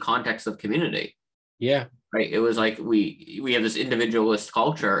in the context of community. Yeah. Right. It was like we have this individualist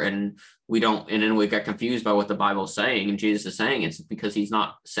culture, and then we get confused by what the Bible is saying and Jesus is saying. It's because he's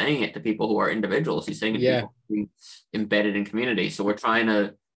not saying it to people who are individuals. He's saying it to people who are embedded in community. So we're trying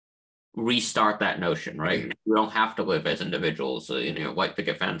to restart that notion, right? We don't have to live as individuals, white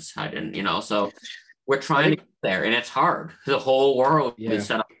picket fence, so we're trying to get there, and it's hard. The whole world is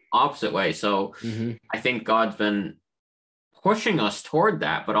set up the opposite way. So I think God's been pushing us toward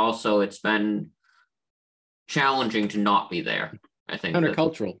that, but also it's been challenging to not be there. I think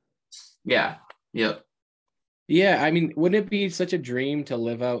countercultural. Yeah. I mean, wouldn't it be such a dream to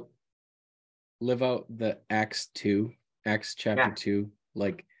live out the Acts chapter 2?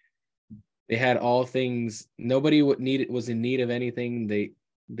 Like, they had all things, nobody was in need of anything.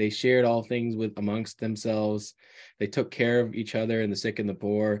 They shared all things amongst themselves. They took care of each other and the sick and the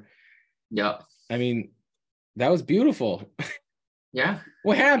poor. Yeah. I mean, that was beautiful. Yeah.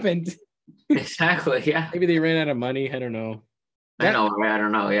 What happened? Exactly. Yeah. Maybe they ran out of money. I don't know. I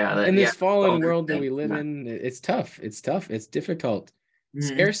don't know. Yeah. In this fallen world that we live in, it's tough. It's difficult.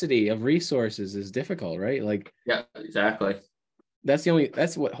 scarcity of resources is difficult, right? Like, yeah, exactly. That's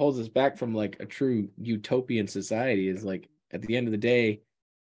what holds us back from like a true utopian society, is like at the end of the day,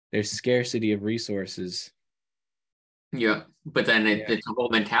 there's scarcity of resources. Yeah, but then it's a whole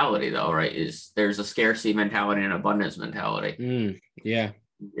mentality though, right? Is there's a scarcity mentality and abundance mentality. Yeah.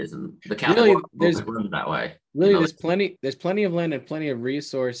 Isn't the Catholic there's that way? Really, there's plenty of land and plenty of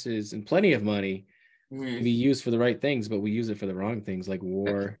resources and plenty of money to be used for the right things, but we use it for the wrong things, like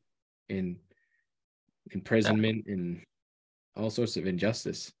war and imprisonment and all sorts of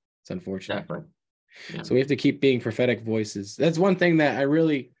injustice. It's unfortunate. Exactly. Yeah. So we have to keep being prophetic voices. That's one thing that I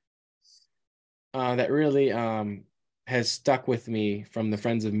really has stuck with me from the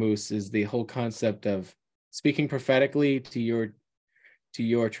Friends of Moose, is the whole concept of speaking prophetically to your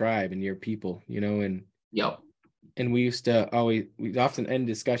tribe and your people, and and we often end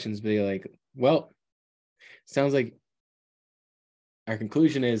discussions be like, well, sounds like our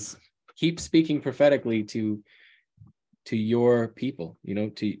conclusion is keep speaking prophetically to your people, you're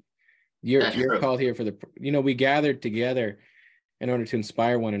called here for we gathered together in order to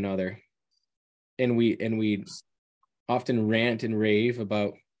inspire one another, and we often rant and rave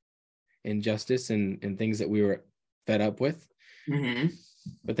about injustice and things that we were fed up with.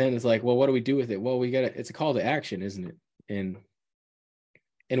 But then it's like, well, what do we do with it? Well, it's a call to action, isn't it?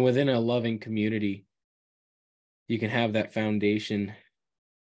 And within a loving community, you can have that foundation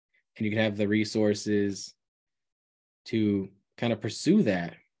and you can have the resources to kind of pursue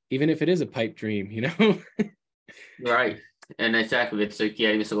that, even if it is a pipe dream, Right. And exactly, it's like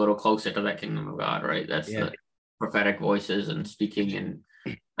getting us a little closer to that kingdom of God, right? That's the prophetic voices and speaking, and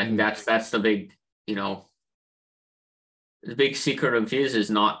I think that's the big, the big secret of Jesus is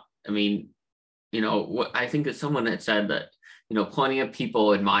not, what I think that someone had said that, plenty of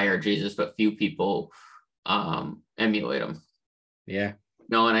people admire Jesus, but few people emulate him. Yeah.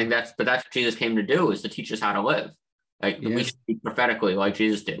 No, and that's what Jesus came to do, is to teach us how to live. We should speak prophetically like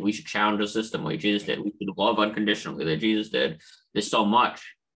Jesus did. We should challenge the system like Jesus did. We should love unconditionally like Jesus did. There's so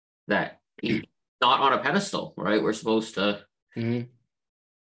much that he's not on a pedestal, right? We're supposed to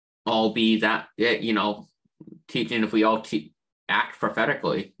all be that, teaching. If we all act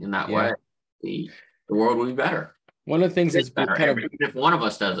prophetically in that way, the world will be better. One of the things that's better. kind Even if one of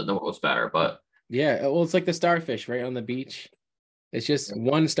us does it, the world's better. But well, it's like the starfish right on the beach. It's just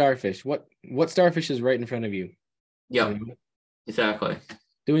one starfish. What starfish is right in front of you? Yeah, exactly.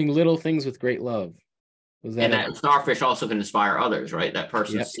 Doing little things with great love. That starfish also can inspire others, right? That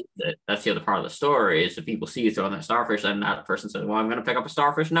person sees it. That's the other part of the story, is if people see you throwing that starfish, and that person says, well, I'm going to pick up a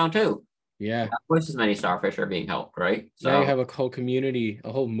starfish now too. Yeah. Twice as many starfish are being helped, right? So now you have a whole community,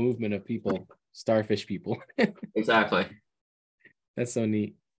 a whole movement of people, starfish people. Exactly. That's so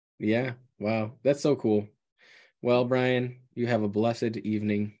neat. Yeah. Wow. That's so cool. Well, Brian, you have a blessed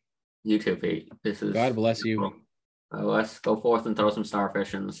evening. You too, Pete. God bless you. Cool. Let's go forth and throw some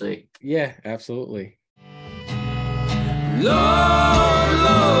starfish in the sea. Yeah, absolutely. Lord,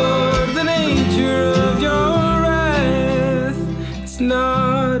 Lord, the nature of your wrath, it's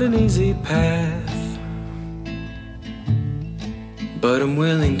not an easy path, but I'm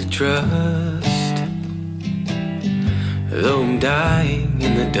willing to trust, though I'm dying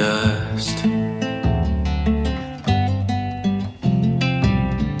in the dust.